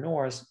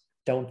entrepreneurs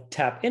don't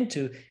tap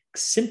into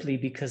simply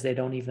because they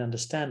don't even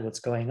understand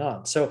what's going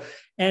on. So,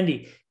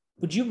 Andy,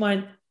 would you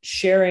mind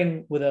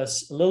sharing with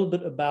us a little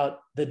bit about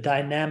the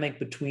dynamic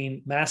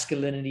between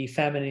masculinity,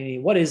 femininity?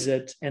 What is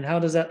it, and how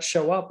does that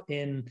show up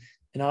in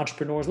an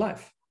entrepreneur's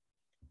life?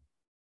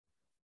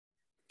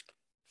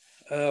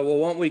 Well,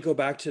 why don't we go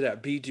back to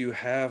that be, do,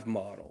 have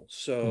model?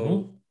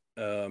 So,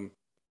 Mm-hmm.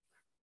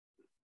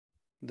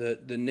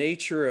 the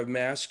nature of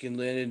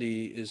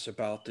masculinity is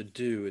about the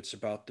do. It's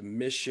about the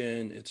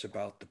mission. It's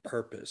about the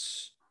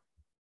purpose.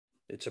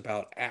 It's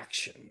about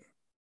action.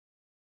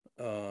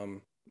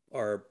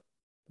 Are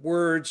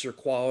words or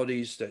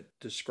qualities that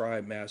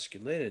describe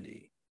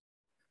masculinity,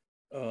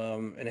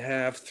 and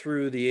have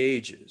through the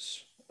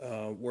ages.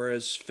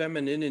 Whereas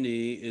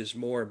femininity is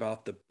more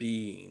about the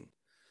being.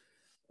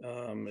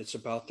 It's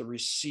about the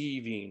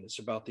receiving. It's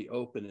about the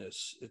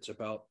openness. It's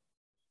about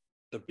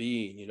the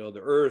being.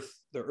 The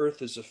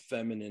earth is a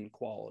feminine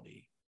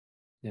quality.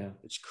 Yeah.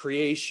 It's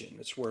creation.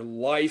 It's where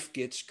life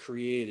gets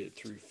created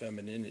through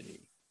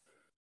femininity.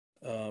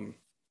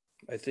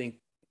 I think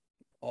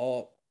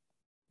all,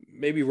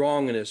 maybe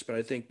wrong in this, but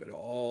I think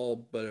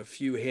but a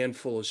few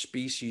handful of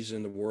species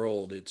in the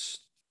world, it's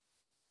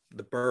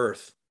the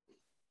birth,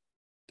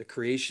 the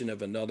creation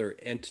of another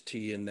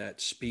entity in that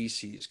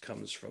species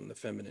comes from the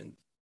feminine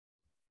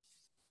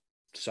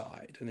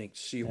side. I think Yeah.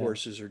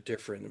 seahorses are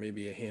different. There may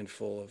be a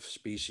handful of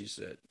species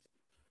that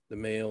the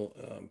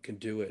male can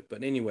do it.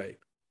 But anyway,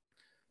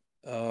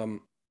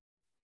 um,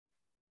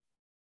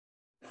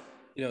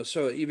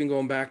 so even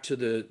going back to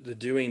the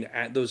doing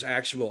those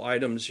actionable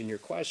items in your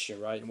question,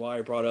 right? And why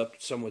I brought up,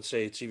 some would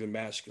say it's even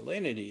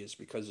masculinity, is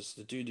because it's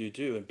the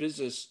do. And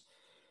business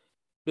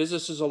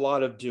is a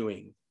lot of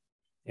doing.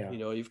 Yeah.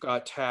 You've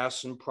got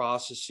tasks and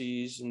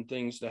processes and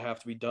things that have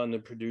to be done to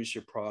produce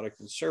your product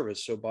and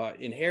service. So by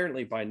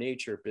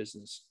nature,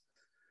 business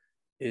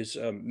is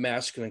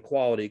masculine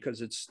quality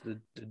because it's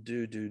the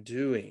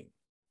doing.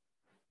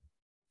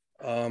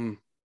 But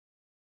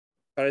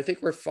I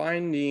think we're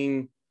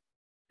finding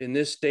in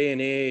this day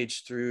and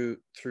age, through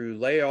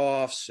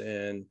layoffs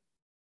and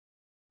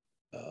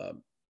uh,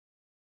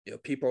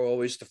 people are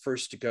always the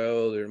first to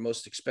go. They're the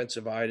most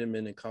expensive item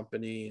in a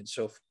company and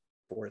so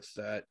forth.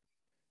 That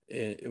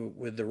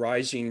with the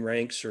rising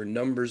ranks or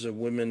numbers of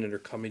women that are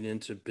coming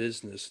into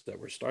business, that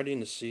we're starting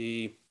to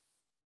see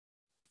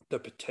the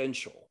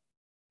potential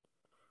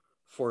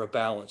for a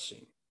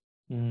balancing.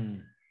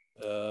 Mm.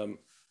 Um,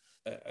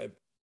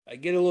 I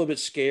get a little bit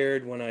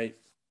scared when I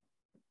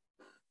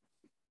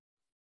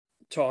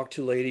talk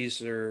to ladies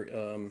that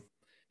are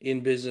in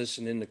business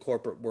and in the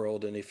corporate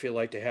world, and they feel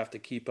like they have to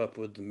keep up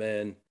with the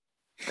men.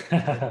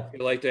 And they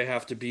feel like they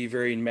have to be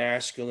very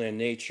masculine in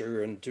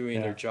nature and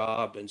doing their Yeah.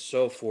 job and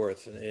so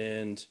forth.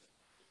 And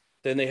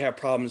then they have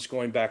problems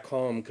going back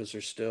home because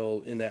they're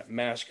still in that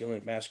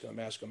masculine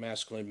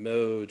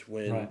mode,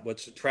 when Right.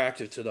 what's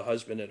attractive to the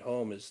husband at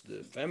home is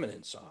the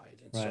feminine side.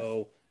 And Right.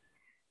 so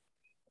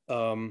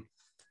um,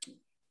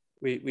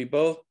 we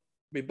both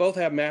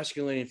have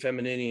masculinity and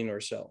femininity in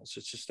ourselves.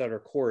 It's just that our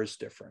core is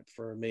different.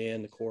 For a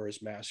man, the core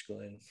is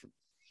masculine. For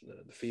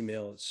the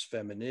female, it's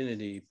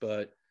femininity.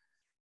 But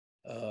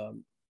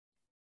um,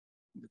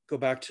 go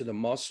back to the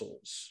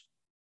muscles.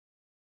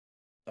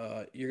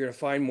 You're going to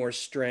find more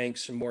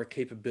strengths and more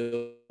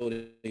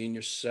capability in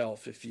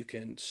yourself if you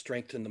can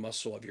strengthen the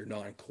muscle of your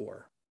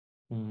non-core.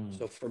 Mm.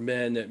 So for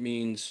men, that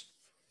means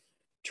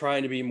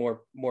trying to be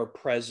more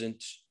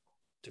present,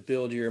 to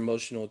build your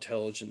emotional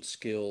intelligence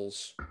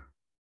skills,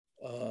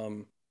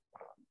 um,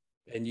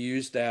 and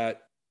use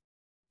that.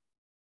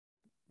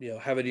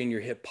 Have it in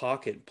your hip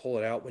pocket, pull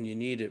it out when you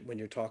need it, when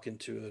you're talking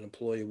to an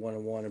employee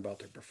one-on-one about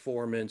their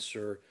performance,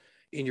 or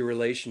in your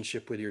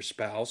relationship with your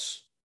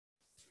spouse.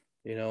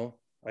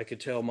 I could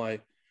tell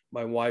my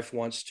wife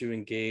wants to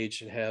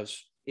engage and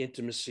has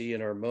intimacy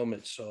in our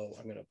moment, so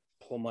I'm going to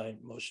pull my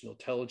emotional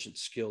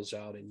intelligence skills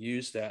out and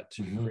use that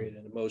to create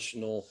Mm-hmm. an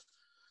emotional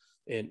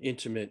and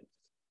intimate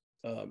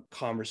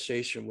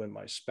conversation with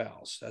my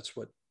spouse. That's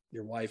what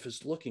your wife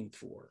is looking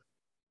for.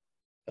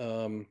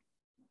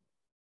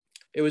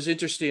 It was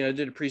interesting. I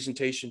did a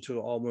presentation to an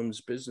all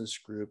women's business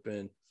group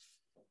and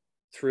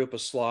threw up a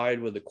slide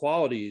with the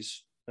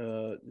qualities,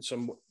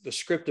 some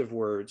descriptive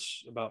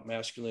words about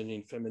masculinity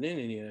and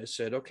femininity. And I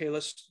said, okay,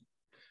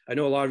 I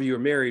know a lot of you are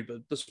married,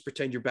 but let's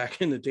pretend you're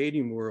back in the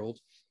dating world.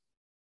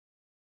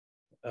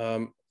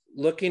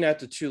 Looking at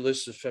the two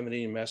lists of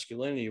femininity and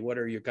masculinity, what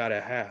are your gotta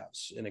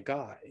haves in a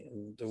guy?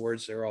 And the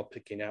words they're all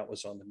picking out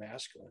was on the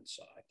masculine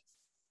side.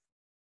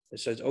 It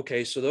says,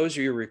 okay, so those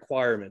are your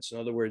requirements. In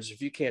other words, if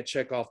you can't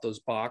check off those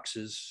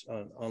boxes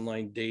on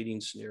online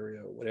dating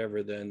scenario,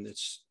 whatever, then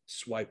it's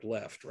swipe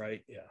left,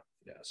 right? Yeah.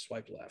 Yeah,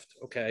 swipe left.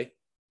 Okay.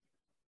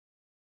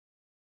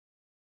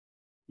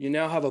 You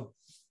now have a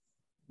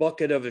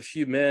bucket of a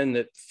few men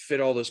that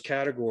fit all those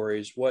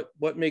categories.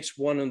 What makes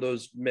one of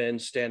those men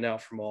stand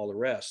out from all the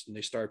rest? And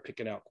they start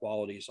picking out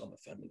qualities on the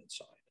feminine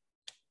side.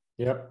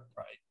 Yep.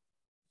 Right.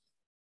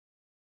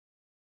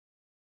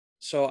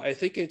 So I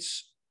think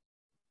it's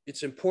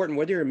important,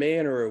 whether you're a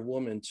man or a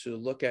woman, to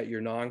look at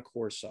your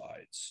non-core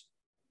sides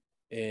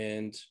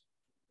and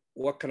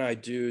what can I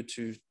do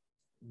to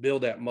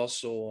build that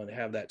muscle and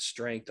have that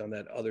strength on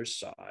that other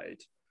side.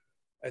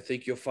 I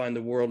think you'll find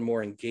the world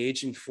more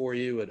engaging for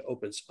you. It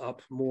opens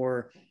up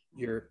more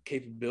your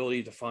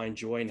capability to find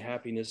joy and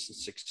happiness and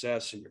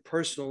success in your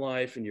personal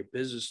life and your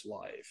business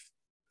life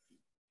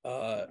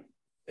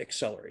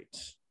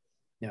accelerates.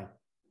 Yeah.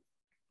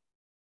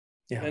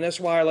 Yeah. And that's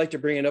why I like to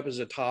bring it up as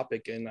a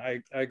topic. And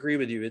I agree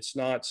with you. It's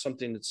not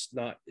something it's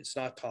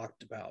not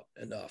talked about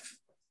enough.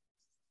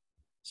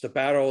 It's the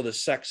battle of the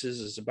sexes.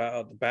 It's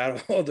about the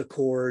battle of the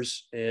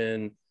cores.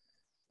 And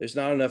there's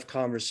not enough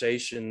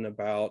conversation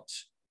about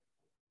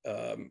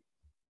the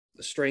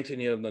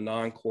strengthening of the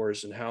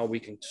non-cores and how we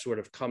can sort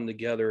of come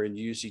together and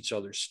use each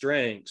other's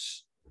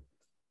strengths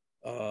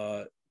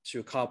to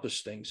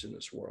accomplish things in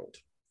this world.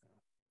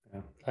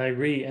 Yeah, I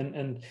agree.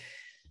 And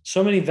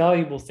so many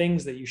valuable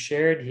things that you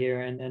shared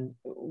here. And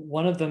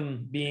one of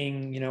them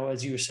being,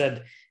 as you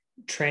said,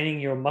 training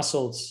your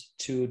muscles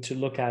to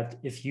look at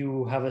if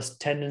you have a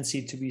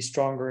tendency to be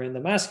stronger in the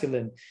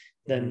masculine,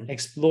 then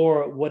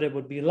explore what it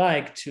would be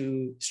like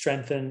to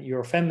strengthen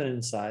your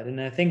feminine side. And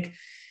I think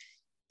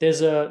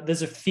there's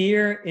a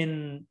fear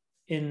in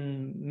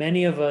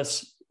many of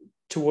us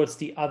towards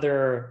the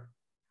other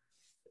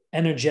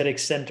energetic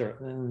center,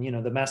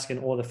 the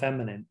masculine or the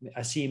feminine.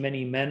 I see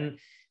many men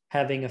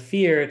having a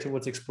fear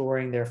towards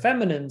exploring their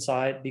feminine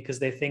side because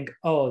they think,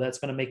 oh, that's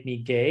going to make me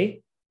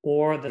gay,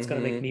 or that's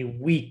going to make me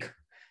weak.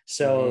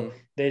 So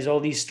there's all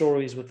these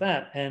stories with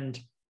that. And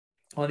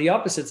on the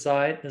opposite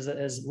side,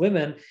 as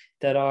women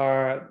that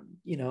are,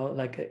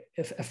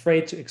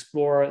 afraid to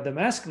explore the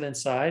masculine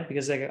side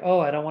because they go, oh,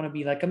 I don't want to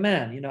be like a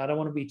man. I don't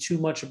want to be too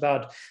much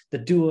about the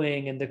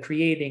doing and the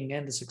creating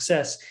and the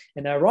success.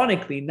 And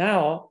ironically,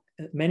 now,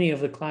 many of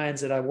the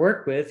clients that I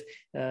work with,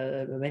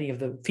 many of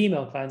the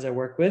female clients I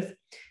work with,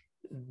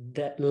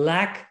 that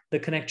lack the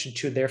connection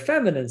to their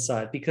feminine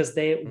side because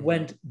they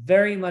went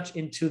very much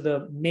into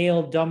the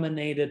male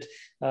dominated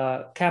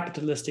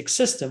capitalistic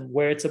system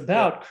where it's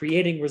about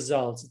creating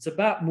results. It's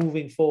about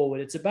moving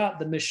forward. It's about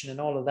the mission and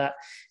all of that.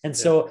 And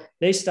so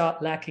they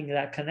start lacking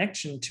that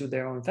connection to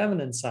their own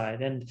feminine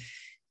side. And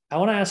I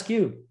want to ask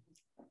you,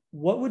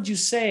 what would you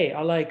say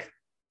are like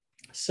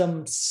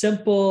some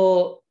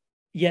simple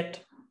yet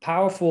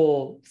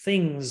powerful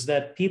things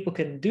that people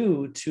can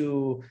do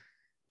to,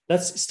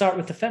 let's start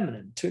with the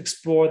feminine, to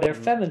explore their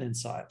feminine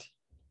side?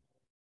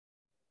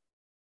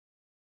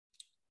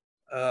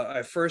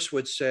 I first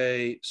would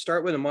say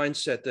start with a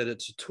mindset that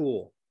it's a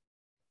tool.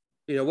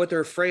 What they're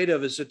afraid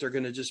of is that they're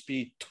going to just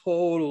be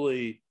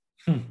totally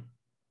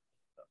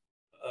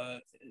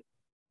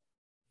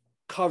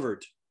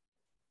covered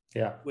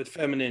with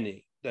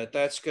femininity,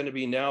 that's going to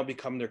be now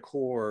become their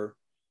core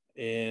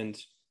and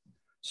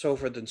so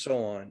forth and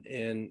so on.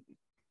 And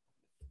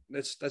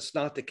that's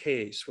not the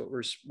case. What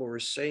we're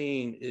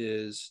saying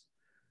is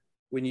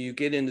when you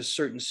get into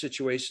certain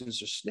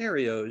situations or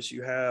scenarios,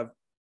 you have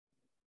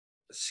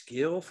a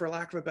skill, for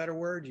lack of a better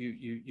word.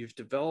 You've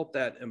developed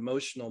that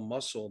emotional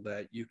muscle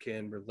that you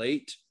can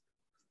relate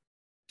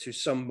to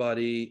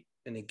somebody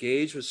and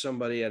engage with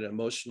somebody at an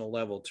emotional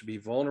level, to be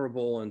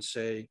vulnerable and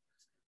say,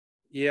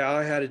 yeah,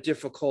 I had a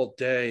difficult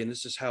day and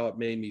this is how it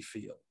made me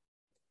feel.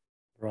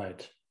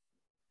 Right.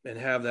 And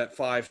have that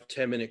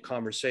 5-10 minute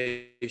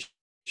conversation.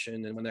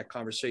 And when that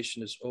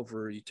conversation is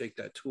over, you take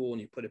that tool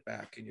and you put it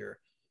back in your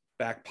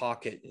back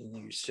pocket and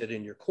you sit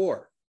in your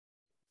core.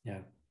 Yeah.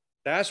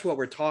 That's what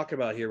we're talking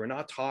about here. We're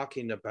not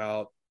talking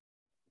about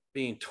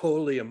being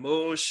totally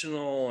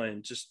emotional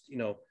and just,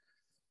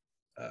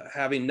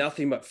 having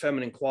nothing but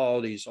feminine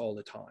qualities all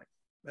the time.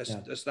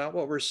 That's not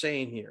what we're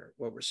saying here.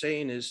 What we're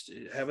saying is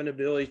to have an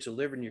ability to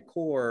live in your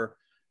core,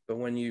 but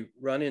when you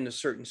run into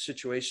certain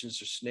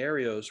situations or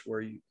scenarios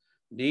where you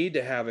need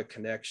to have a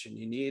connection,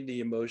 you need the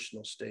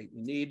emotional state,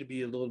 you need to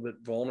be a little bit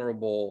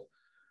vulnerable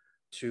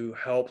to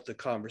help the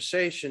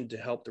conversation, to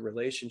help the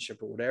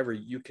relationship or whatever,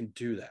 you can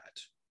do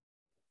that.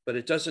 But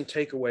it doesn't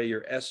take away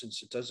your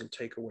essence. It doesn't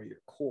take away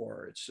your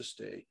core. It's just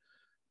a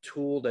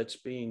tool that's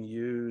being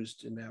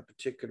used in that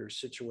particular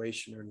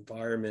situation or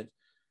environment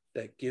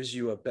that gives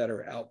you a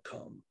better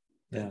outcome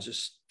than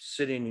just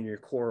sitting in your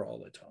core all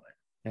the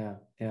time.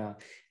 Yeah.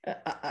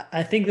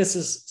 I think this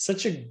is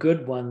such a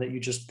good one that you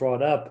just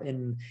brought up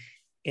in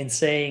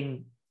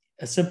saying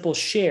a simple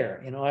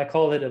share. I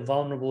call it a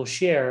vulnerable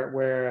share,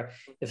 where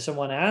if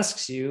someone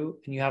asks you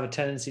and you have a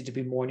tendency to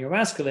be more in your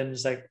masculine,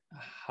 it's like,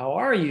 how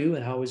are you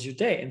and how was your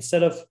day?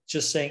 Instead of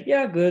just saying,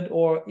 yeah, good,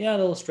 or yeah, a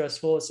little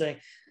stressful, it's saying,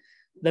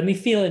 let me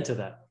feel into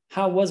that.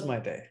 How was my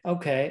day?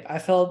 Okay, I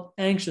felt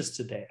anxious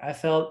today. I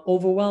felt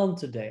overwhelmed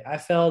today. I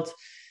felt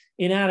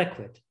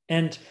inadequate.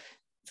 And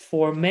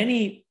for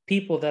many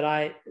people that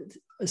I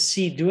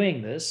see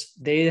doing this,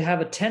 they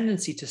have a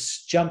tendency to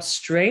jump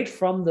straight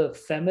from the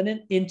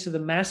feminine into the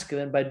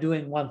masculine by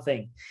doing one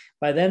thing,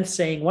 by then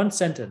saying one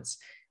sentence,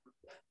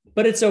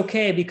 but it's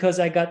okay because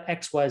I got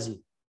XYZ.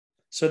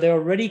 So they're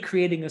already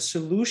creating a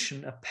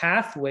solution, a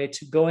pathway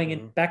to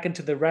going back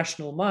into the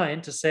rational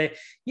mind to say,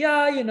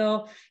 yeah, you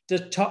know,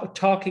 just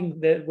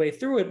talking the way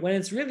through it, when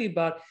it's really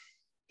about,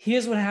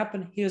 here's what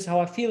happened, here's how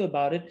I feel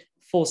about it,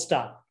 full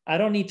stop. I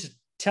don't need to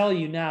tell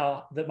you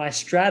now that my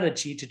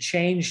strategy to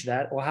change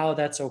that or how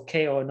that's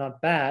okay or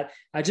not bad.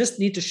 I just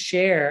need to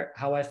share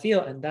how I feel,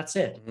 and that's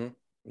it. Mm-hmm.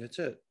 That's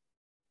it.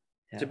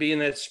 Yeah. To be in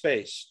that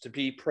space, to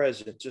be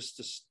present, just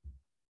to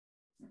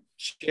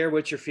share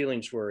what your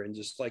feelings were, and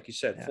just like you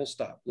said, full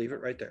stop, leave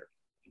it right there.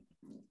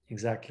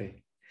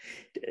 Exactly.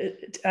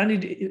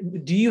 Andy,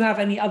 do you have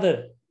any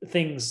other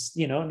things?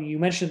 You know, you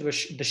mentioned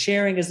the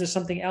sharing. Is there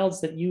something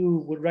else that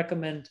you would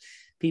recommend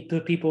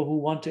people who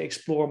want to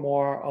explore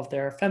more of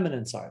their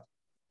feminine side?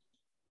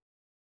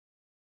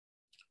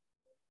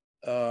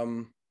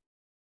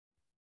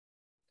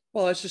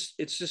 Well,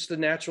 it's just the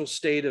natural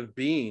state of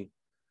being.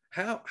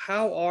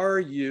 How are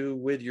you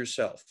with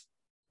yourself?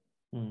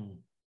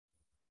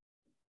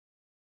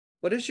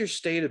 What is your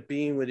state of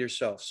being with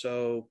yourself?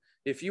 So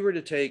if you were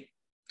to take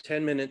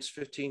 10 minutes,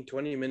 15,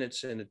 20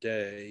 minutes in a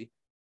day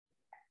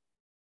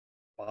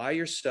by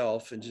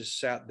yourself and just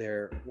sat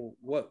there,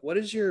 what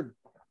is your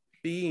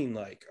being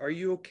like? Are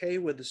you okay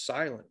with the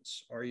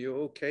silence? Are you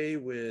okay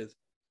with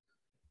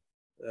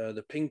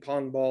the ping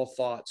pong ball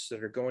thoughts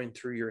that are going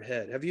through your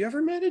head? Have you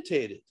ever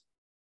meditated?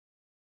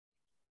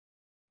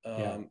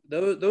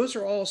 Those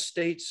are all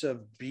states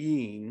of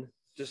being,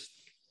 just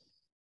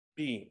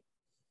being.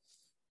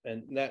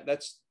 And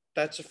that's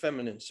a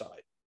feminine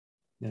side.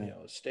 You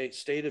know,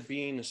 state of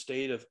being, a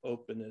state of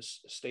openness,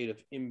 a state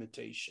of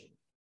invitation.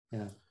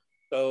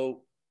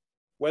 So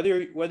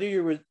whether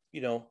you're,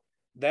 you know,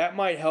 that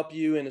might help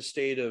you in a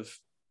state of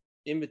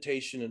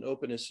invitation and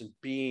openness and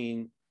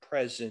being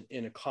present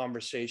in a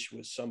conversation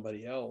with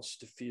somebody else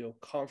to feel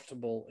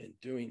comfortable in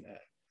doing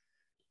that.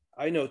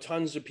 I know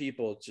tons of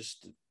people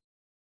just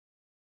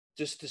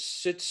to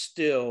sit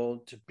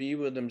still, to be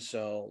with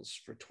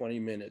themselves for 20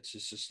 minutes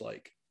is just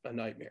like a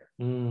nightmare.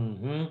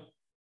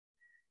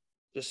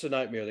 Just a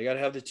nightmare. They got to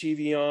have the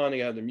TV on, they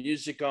got the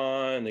music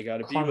on, they got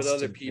to be with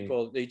other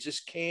people. They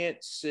just can't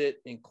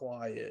sit in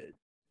quiet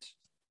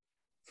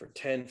for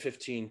 10,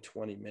 15,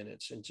 20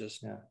 minutes and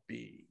just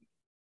be.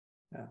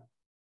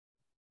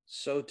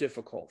 So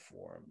difficult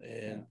for them.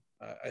 And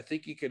I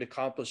think you could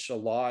accomplish a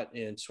lot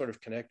and sort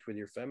of connect with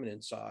your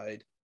feminine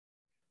side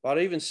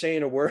without even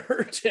saying a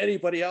word to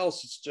anybody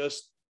else. It's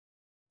just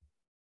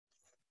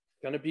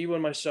going to be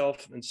with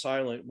myself and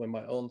silent with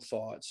my own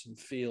thoughts and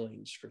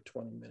feelings for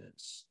 20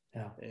 minutes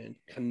and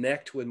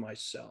connect with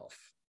myself.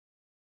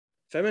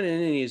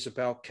 Femininity is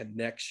about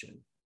connection.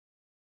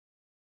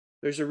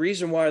 There's a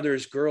reason why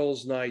there's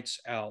girls' nights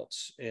out,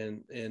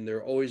 and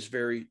they're always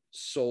very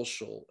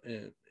social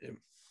and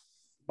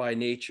by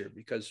nature,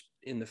 because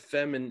in the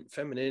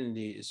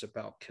femininity is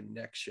about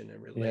connection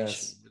and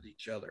relation with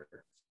each other.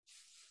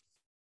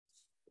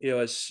 You know,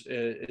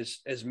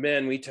 as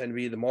men, we tend to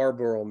be the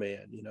Marlboro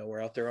man. You know,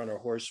 we're out there on our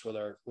horse with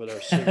our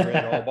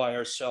cigarette all by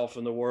ourselves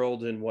in the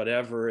world and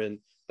whatever, and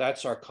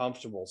that's our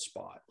comfortable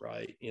spot,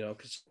 right? You know,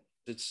 because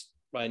it's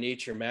by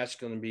nature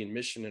masculine, being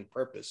mission and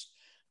purpose.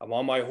 I'm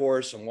on my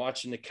horse, I'm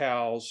watching the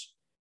cows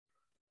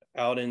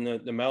out in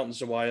the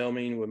mountains of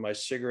Wyoming with my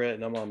cigarette,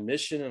 and I'm on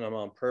mission and I'm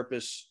on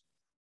purpose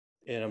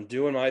and I'm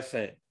doing my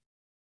thing,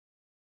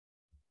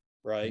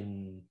 right?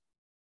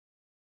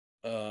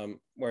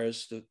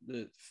 Whereas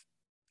the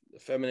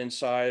feminine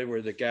side,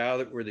 we're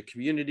the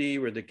community,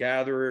 we're the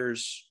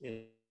gatherers.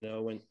 You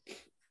know, when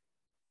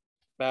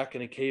back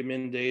in the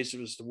caveman days, it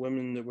was the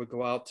women that would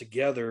go out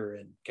together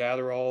and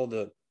gather all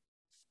the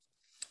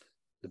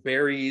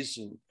berries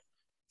and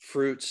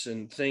fruits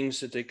and things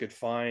that they could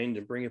find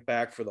and bring it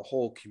back for the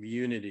whole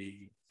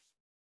community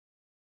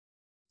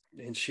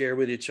and share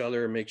with each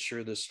other and make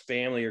sure this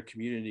family or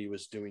community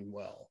was doing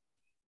well.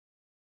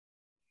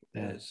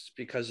 It's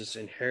because it's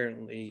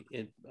inherently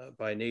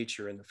by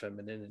nature in the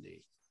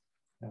femininity.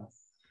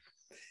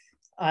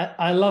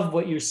 I love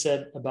what you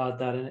said about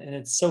that, and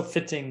it's so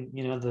fitting.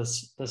 You know,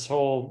 this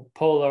whole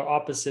polar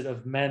opposite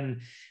of men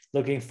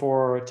looking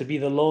to be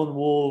the lone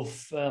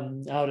wolf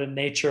out in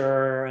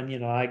nature, and you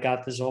know, I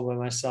got this all by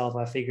myself.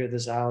 I figured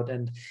this out,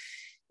 and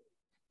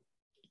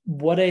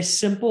what a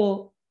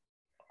simple,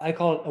 I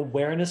call it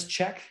awareness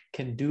check,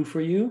 can do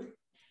for you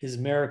is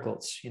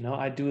miracles. You know,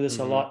 I do this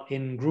a lot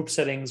in group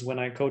settings when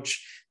I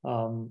coach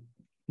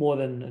more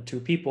than 2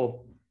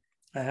 people.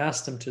 I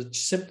ask them to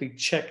simply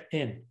check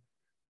in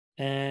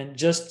and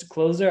just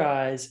close their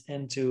eyes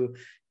and to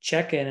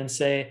check in and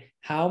say,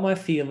 how am I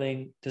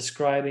feeling,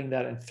 describing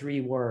that in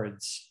 3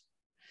 words.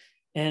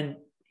 And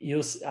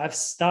I've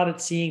started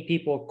seeing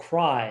people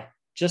cry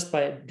just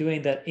by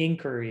doing that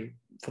inquiry.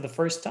 for the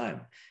first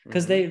time,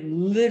 because Mm-hmm. they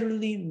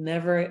literally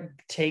never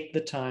take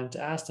the time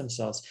to ask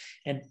themselves.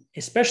 And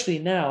especially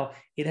now,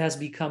 it has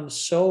become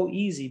so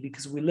easy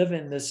because we live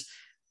in this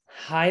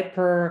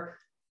hyper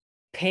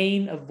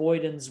pain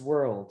avoidance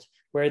world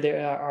where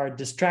there are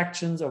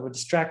distractions over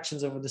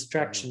distractions over Mm-hmm.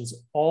 distractions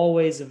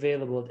always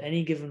available at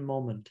any given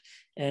moment.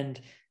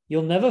 And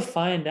you'll never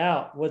find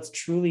out what's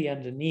truly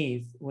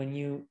underneath when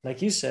you,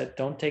 like you said,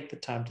 don't take the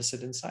time to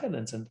sit in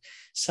silence. And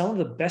some of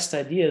the best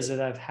ideas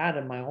that I've had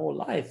in my whole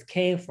life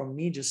came from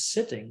me just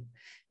sitting.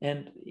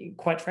 And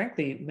quite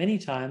frankly, many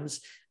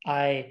times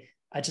I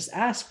just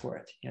ask for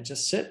it.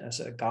 Just sit. I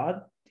said,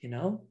 God,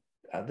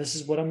 this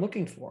is what I'm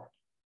looking for.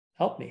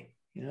 Help me,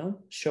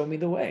 show me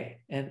the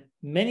way. And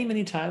many,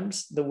 many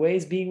times the way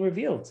is being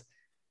revealed.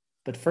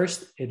 But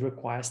first, it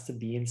requires to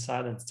be in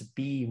silence, to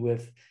be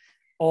with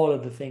all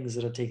of the things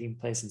that are taking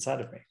place inside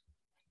of me.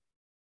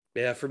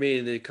 Yeah, for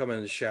me, they come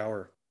in the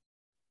shower.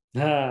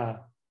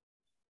 Ah,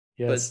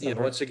 But yes.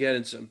 once again,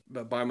 it's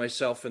by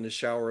myself in the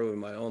shower with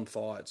my own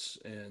thoughts,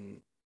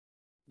 and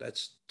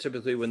that's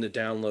typically when the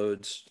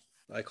downloads,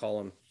 I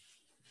call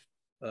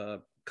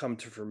them, come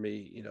to for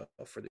me,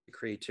 for the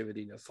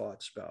creativity and the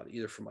thoughts about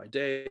either for my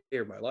day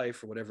or my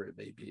life or whatever it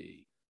may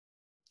be.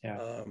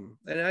 Yeah.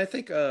 And I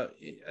think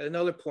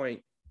another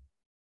point,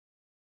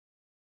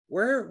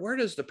 where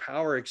does the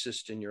power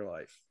exist in your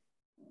life?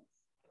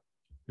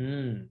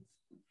 Mm.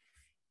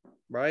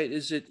 Right?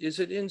 Is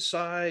it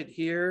inside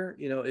here?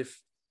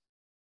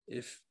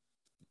 If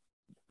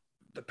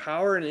the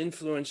power and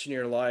influence in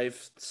your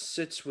life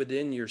sits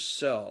within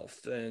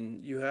yourself, then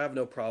you have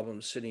no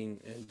problem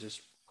sitting and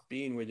just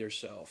being with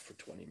yourself for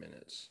 20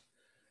 minutes.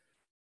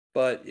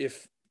 But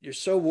if you're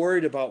so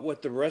worried about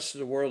what the rest of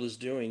the world is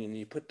doing and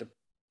you put the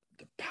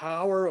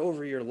power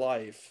over your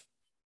life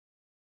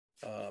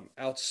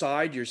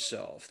outside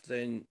yourself,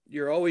 then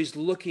you're always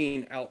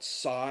looking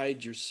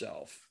outside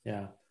yourself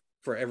Yeah.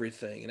 for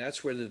everything. And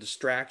that's where the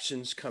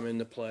distractions come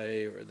into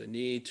play, or the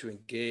need to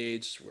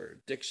engage, where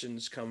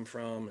addictions come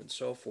from, and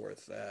so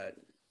forth. That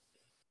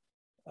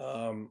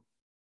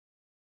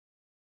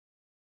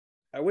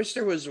I wish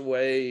there was a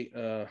way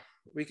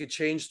we could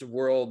change the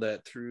world,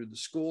 that through the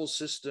school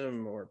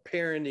system or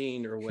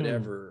parenting or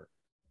whatever,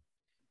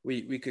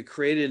 we could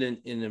create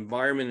an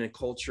environment and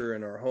culture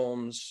in our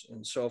homes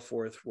and so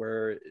forth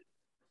where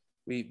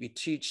we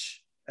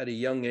teach at a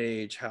young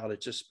age how to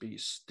just be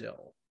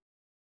still.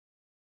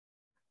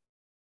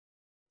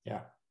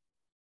 Yeah.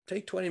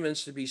 Take 20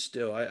 minutes to be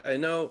still. I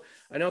know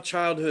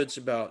childhood's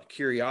about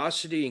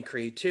curiosity and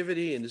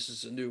creativity, and this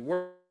is a new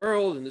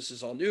world, and this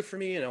is all new for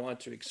me, and I want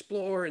to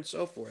explore and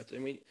so forth.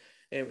 And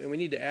we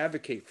need to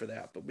advocate for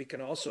that, but we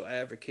can also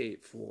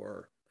advocate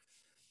for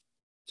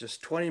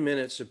just 20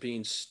 minutes of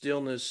being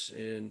stillness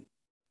in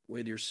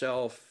with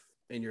yourself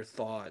and your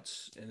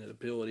thoughts, and an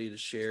ability to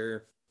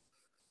share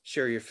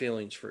your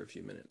feelings for a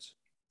few minutes.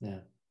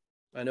 Yeah.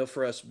 I know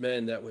for us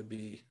men that would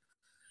be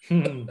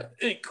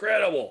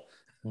incredible.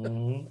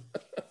 Mm-hmm.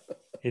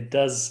 It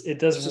does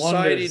Society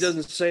wonders.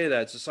 doesn't say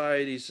that.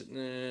 Society's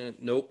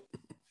nope.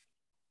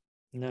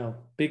 No,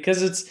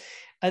 because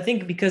I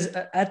think because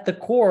at the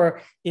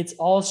core, it's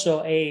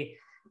also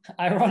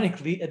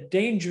ironically, a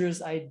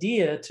dangerous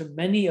idea to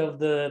many of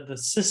the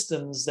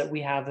systems that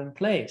we have in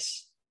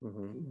place.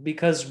 Mm-hmm.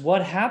 Because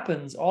what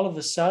happens all of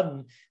a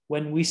sudden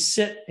when we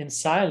sit in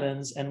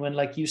silence, and when,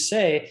 like you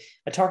say,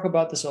 I talk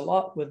about this a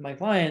lot with my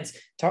clients,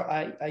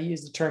 I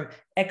use the term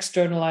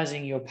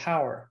externalizing your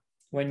power.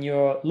 When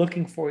you're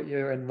looking for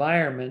your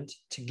environment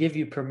to give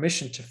you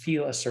permission to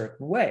feel a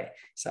certain way.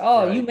 So,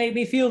 right. You made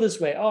me feel this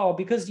way. Oh,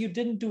 because you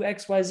didn't do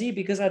X, Y, Z,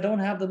 because I don't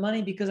have the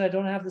money, because I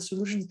don't have the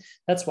solutions.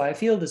 That's why I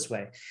feel this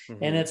way.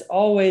 Mm-hmm. And it's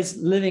always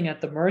living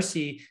at the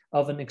mercy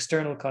of an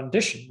external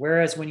condition.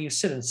 Whereas when you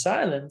sit in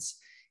silence,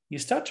 you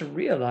start to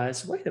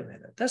realize, wait a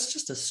minute, that's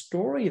just a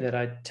story that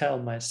I tell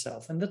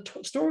myself. And the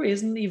story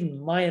isn't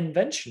even my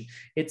invention.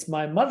 It's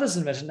my mother's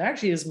invention.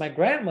 Actually, it's my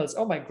grandmother's.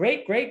 Oh, my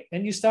great.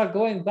 And you start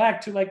going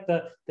back to like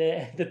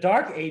the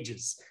dark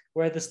ages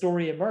where the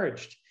story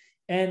emerged.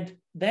 And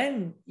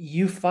then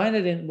you find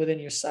it within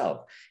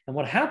yourself. And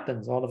what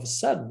happens all of a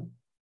sudden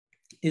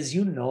is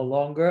you no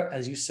longer,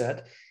 as you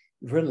said,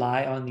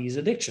 rely on these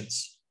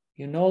addictions.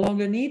 You no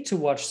longer need to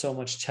watch so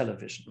much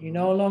television. You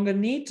no longer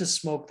need to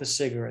smoke the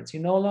cigarettes. You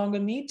no longer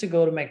need to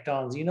go to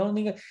McDonald's. You no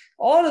longer,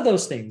 all of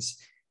those things.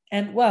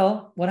 And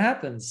well, what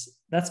happens?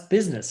 That's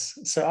business.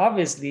 So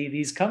obviously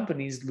these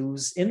companies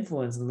lose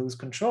influence and lose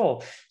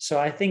control. So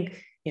I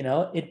think,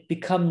 it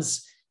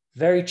becomes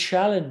very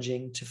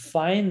challenging to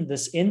find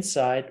this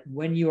insight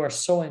when you are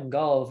so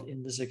engulfed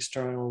in this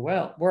external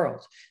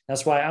world.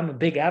 That's why I'm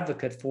a big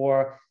advocate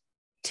for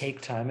take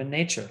time in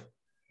nature.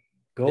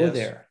 Go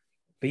there.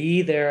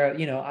 Be there,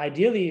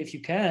 ideally, if you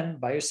can,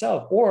 by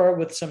yourself or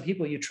with some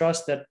people you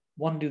trust that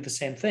want to do the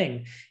same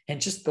thing,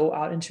 and just go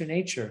out into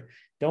nature.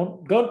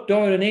 Don't go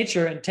to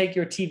nature and take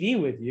your TV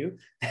with you,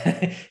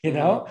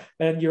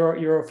 and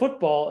your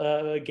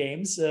football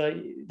games.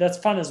 That's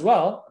fun as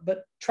well,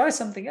 but try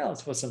something else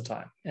for some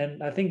time.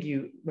 And I think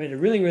you made a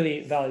really,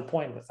 really valid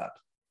point with that.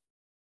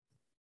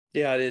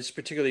 Yeah, it's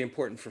particularly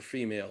important for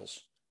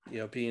females,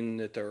 being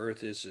that the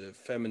earth is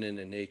feminine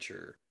in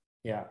nature.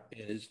 Yeah.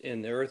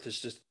 And the earth is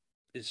just,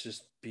 it's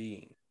just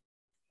being,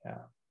 Yeah.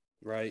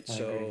 right? I agree.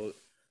 So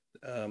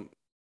um,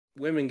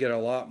 women get a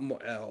lot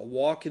more, a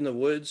walk in the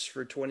woods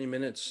for 20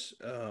 minutes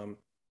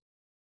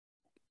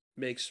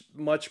makes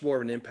much more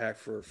of an impact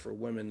for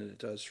women than it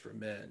does for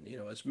men.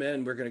 As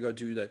men, we're going to go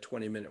do that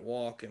 20-minute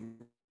walk, and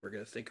we're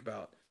going to think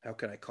about, how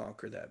can I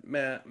conquer that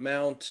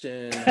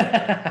mountain?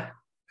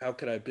 How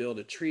can I build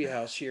a tree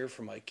house here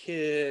for my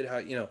kid?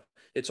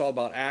 It's all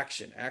about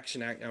action,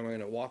 action, act. I'm going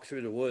to walk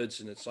through the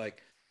woods, and it's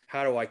like,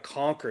 how do I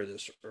conquer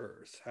this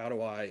earth? How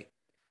do I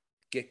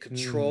get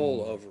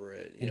control Hmm. over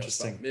it? It's about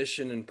Interesting.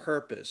 mission and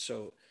purpose.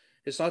 So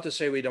it's not to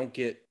say we don't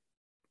get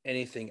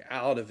anything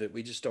out of it.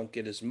 We just don't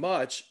get as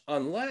much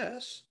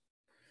unless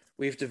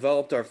we've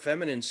developed our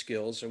feminine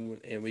skills, and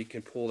we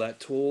can pull that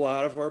tool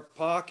out of our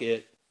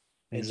pocket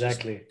and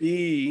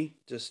Exactly.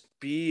 just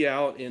be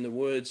out in the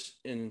woods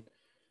in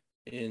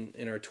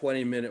our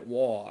 20-minute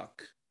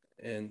walk,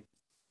 and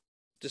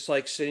just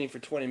like sitting for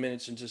 20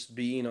 minutes and just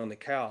being on the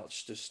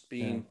couch, just Yeah.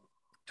 being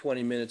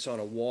 20 minutes on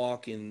a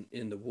walk in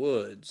the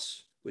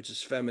woods, which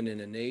is feminine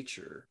in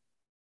nature.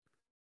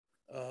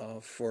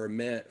 For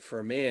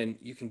a man,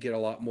 you can get a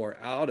lot more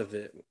out of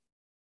it,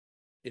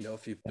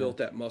 if you've Yeah. built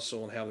that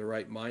muscle and have the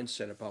right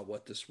mindset about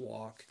what this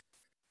walk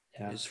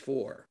Yeah. is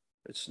for.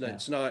 It's not, Yeah.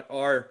 it's not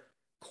our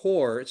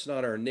core, it's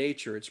not our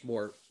nature, it's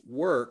more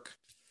work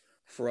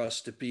for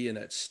us to be in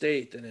that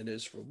state than it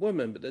is for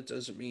women, but that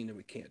doesn't mean that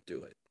we can't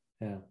do it.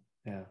 Yeah,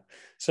 yeah.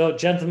 So,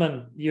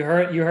 gentlemen, you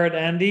heard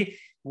Andy.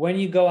 When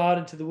you go out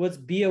into the woods,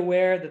 be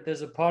aware that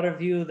there's a part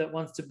of you that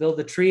wants to build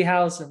a tree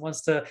house and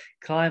wants to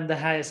climb the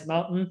highest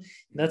mountain.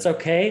 That's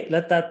okay.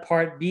 Let that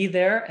part be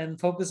there and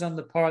focus on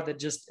the part that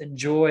just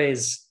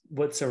enjoys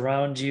what's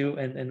around you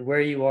and where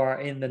you are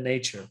in the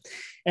nature.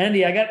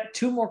 Andy, I got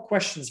two more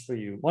questions for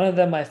you. One of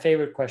them, my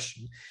favorite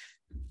question,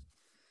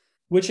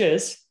 which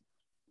is,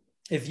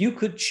 if you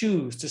could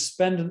choose to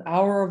spend an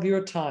hour of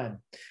your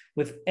time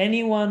with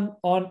anyone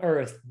on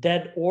earth,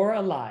 dead or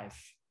alive,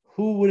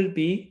 who would it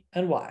be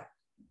and why?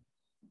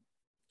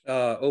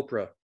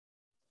 Oprah.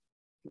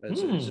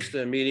 It's Hmm. just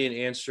an immediate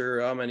answer.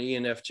 I'm an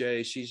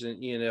ENFJ. She's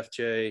an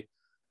ENFJ.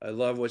 I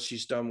love what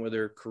she's done with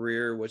her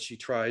career, what she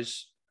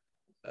tries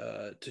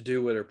to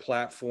do with her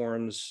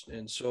platforms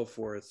and so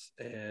forth.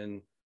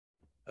 And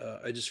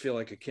I just feel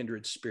like a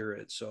kindred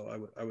spirit. So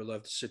I would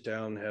love to sit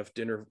down and have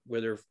dinner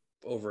with her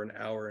over an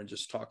hour and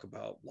just talk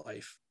about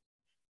life.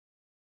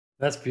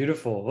 That's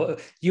beautiful.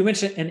 You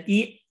mentioned an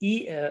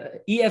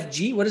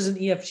EFG. What is an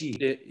EFG?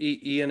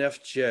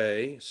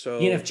 ENFJ. So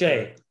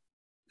ENFJ.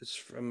 it's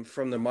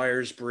from the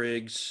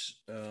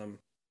Myers-Briggs.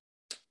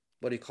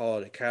 What do you call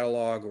it? A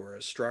catalog or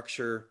a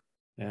structure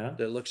Yeah.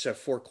 that looks at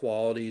four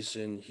qualities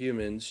in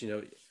humans. E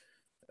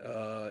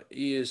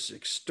is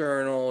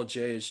external,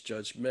 J is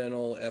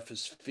judgmental, F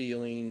is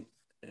feeling,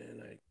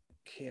 and I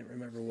can't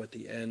remember what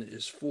the N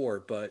is for,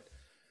 but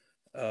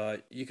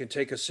you can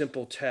take a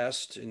simple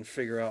test and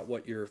figure out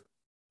what your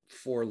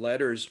four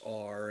letters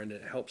are, and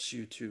it helps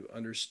you to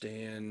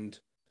understand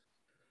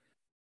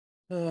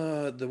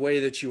the way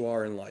that you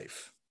are in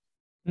life.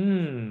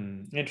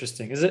 Hmm.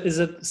 Interesting. Is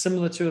it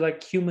similar to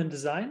like human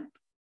design?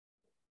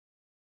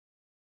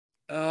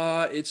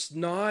 It's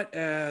not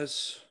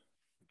as,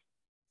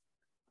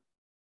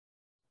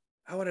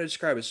 how would I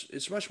describe it?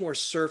 It's much more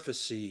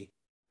surfacey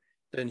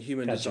than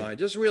human Gotcha. design.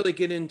 Just really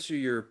get into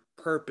your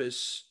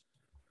purpose,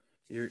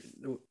 your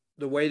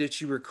the way that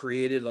you were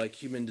created. Like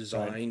human Right.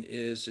 design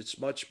is, it's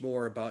much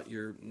more about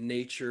your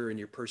nature and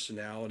your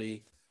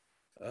personality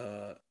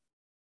uh,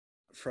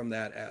 from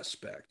that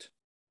aspect.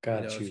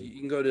 Got If you, you. you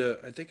can go to,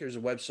 I think there's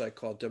a website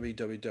called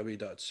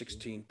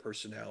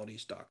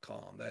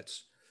www.16personalities.com.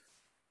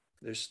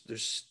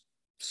 There's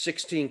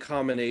 16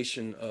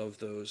 combination of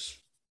those.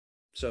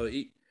 So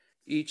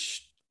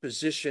each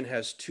position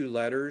has two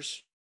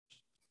letters.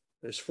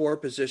 There's four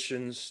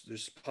positions.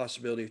 There's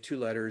possibility of two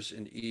letters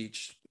in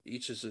each.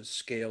 Each is a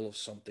scale of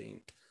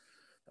something.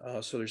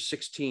 So there's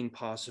 16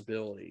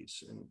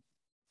 possibilities. And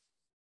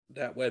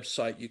that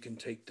website, you can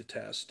take the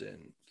test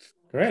and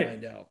Great.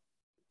 find out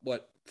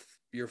what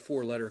your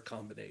four-letter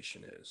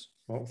combination is.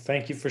 Well,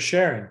 thank you for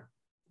sharing.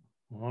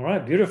 All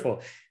right,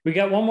 beautiful. We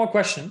got one more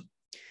question,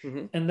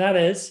 Mm-hmm. and that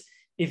is,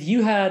 if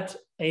you had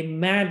a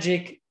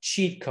magic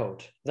cheat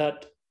code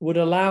that would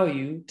allow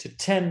you to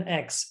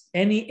 10x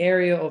any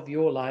area of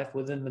your life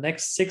within the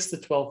next 6 to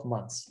 12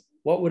 months,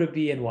 what would it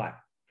be and why?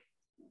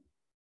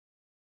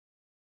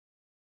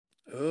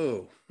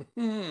 Oh,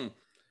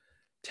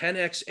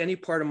 10x any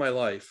part of my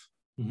life.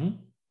 Mm-hmm.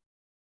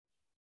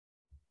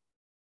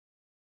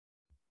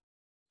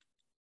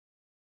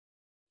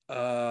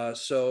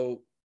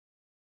 So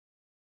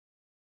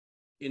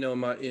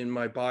in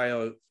my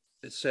bio,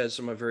 it says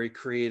I'm a very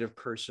creative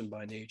person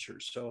by nature.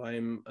 So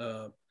I'm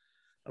a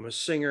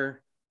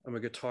singer, I'm a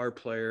guitar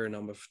player, and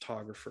I'm a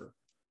photographer,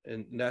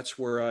 and that's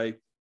where I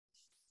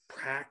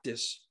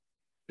practice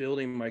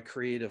building my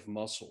creative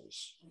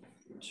muscles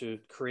to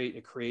create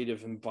a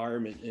creative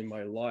environment in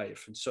my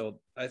life. And so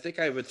I think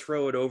I would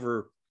throw it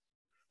over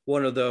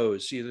one of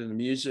those, either the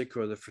music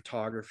or the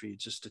photography,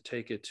 just to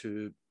take it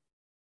to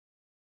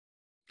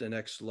the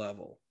next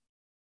level.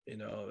 You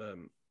know,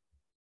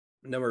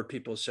 a number of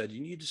people said,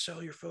 you need to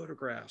sell your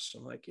photographs.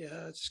 I'm like,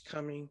 yeah, it's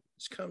coming.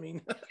 It's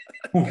coming.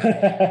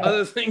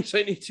 Other things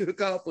I need to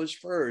accomplish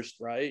first,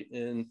 right?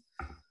 And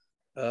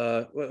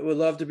would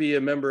love to be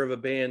a member of a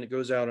band that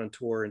goes out on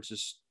tour and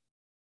just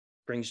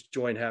brings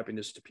joy and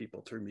happiness to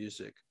people through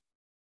music.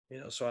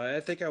 You know, so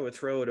I think I would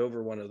throw it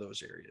over one of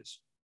those areas.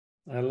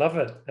 I love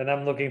it. And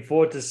I'm looking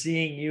forward to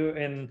seeing you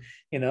in,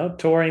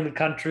 touring the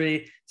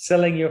country,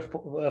 selling your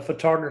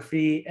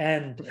photography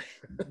and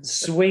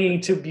swinging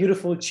to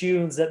beautiful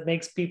tunes that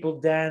makes people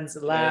dance,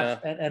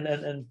 laugh,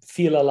 and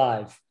feel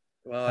alive.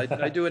 Well,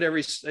 I do it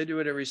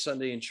every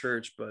Sunday in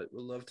church, but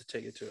we'd love to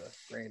take it to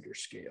a grander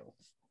scale.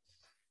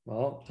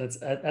 Well,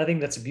 I think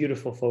that's a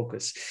beautiful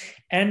focus.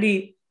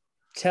 Andy,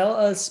 tell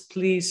us,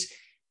 please,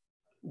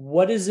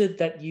 what is it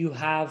that you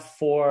have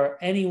for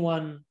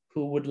anyone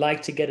who would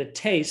like to get a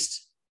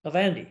taste of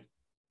Andy?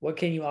 What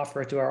can you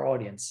offer to our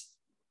audience?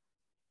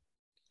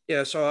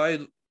 Yeah,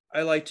 so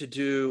I like to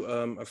do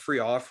a free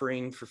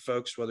offering for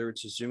folks, whether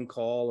it's a Zoom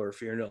call or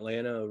if you're in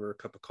Atlanta over a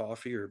cup of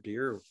coffee or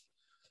beer, or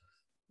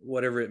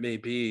whatever it may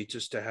be,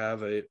 just to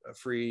have a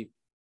free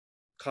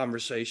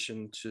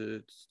conversation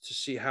to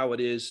see how it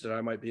is that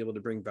I might be able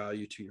to bring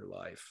value to your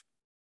life.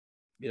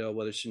 You know,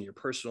 whether it's in your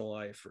personal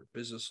life or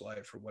business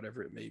life or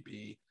whatever it may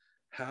be.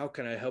 How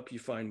can I help you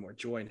find more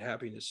joy and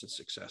happiness and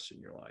success in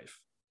your life?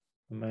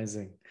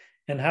 Amazing.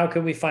 And how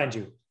can we find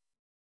you?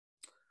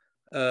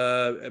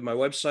 At my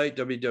website,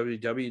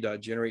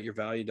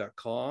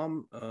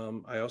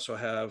 www.generateyourvalue.com. I also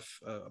have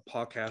a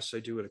podcast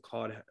I do with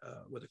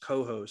a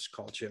co-host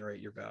called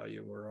Generate Your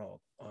Value. We're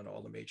all on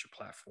all the major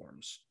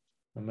platforms.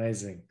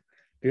 Amazing.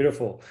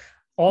 Beautiful.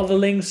 All the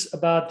links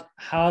about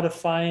how to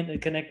find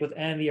and connect with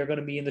Andy are going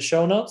to be in the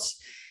show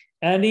notes.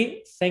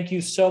 Andy, thank you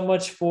so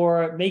much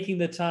for making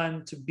the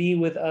time to be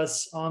with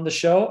us on the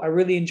show. I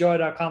really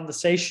enjoyed our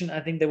conversation. I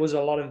think there was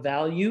a lot of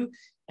value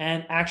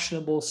and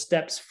actionable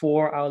steps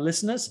for our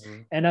listeners.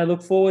 Mm-hmm. And I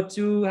look forward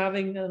to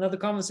having another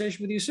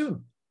conversation with you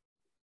soon.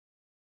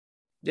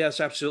 Yes,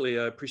 absolutely.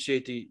 I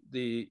appreciate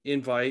the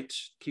invite.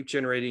 Keep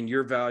generating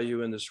your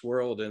value in this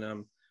world. And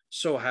I'm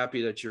so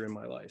happy that you're in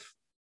my life.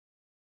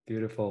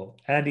 Beautiful.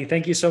 Andy,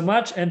 thank you so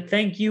much. And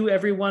thank you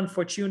everyone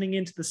for tuning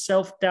into the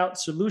Self-Doubt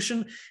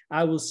Solution.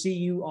 I will see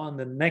you on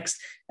the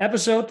next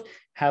episode.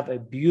 Have a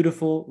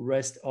beautiful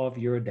rest of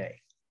your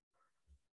day.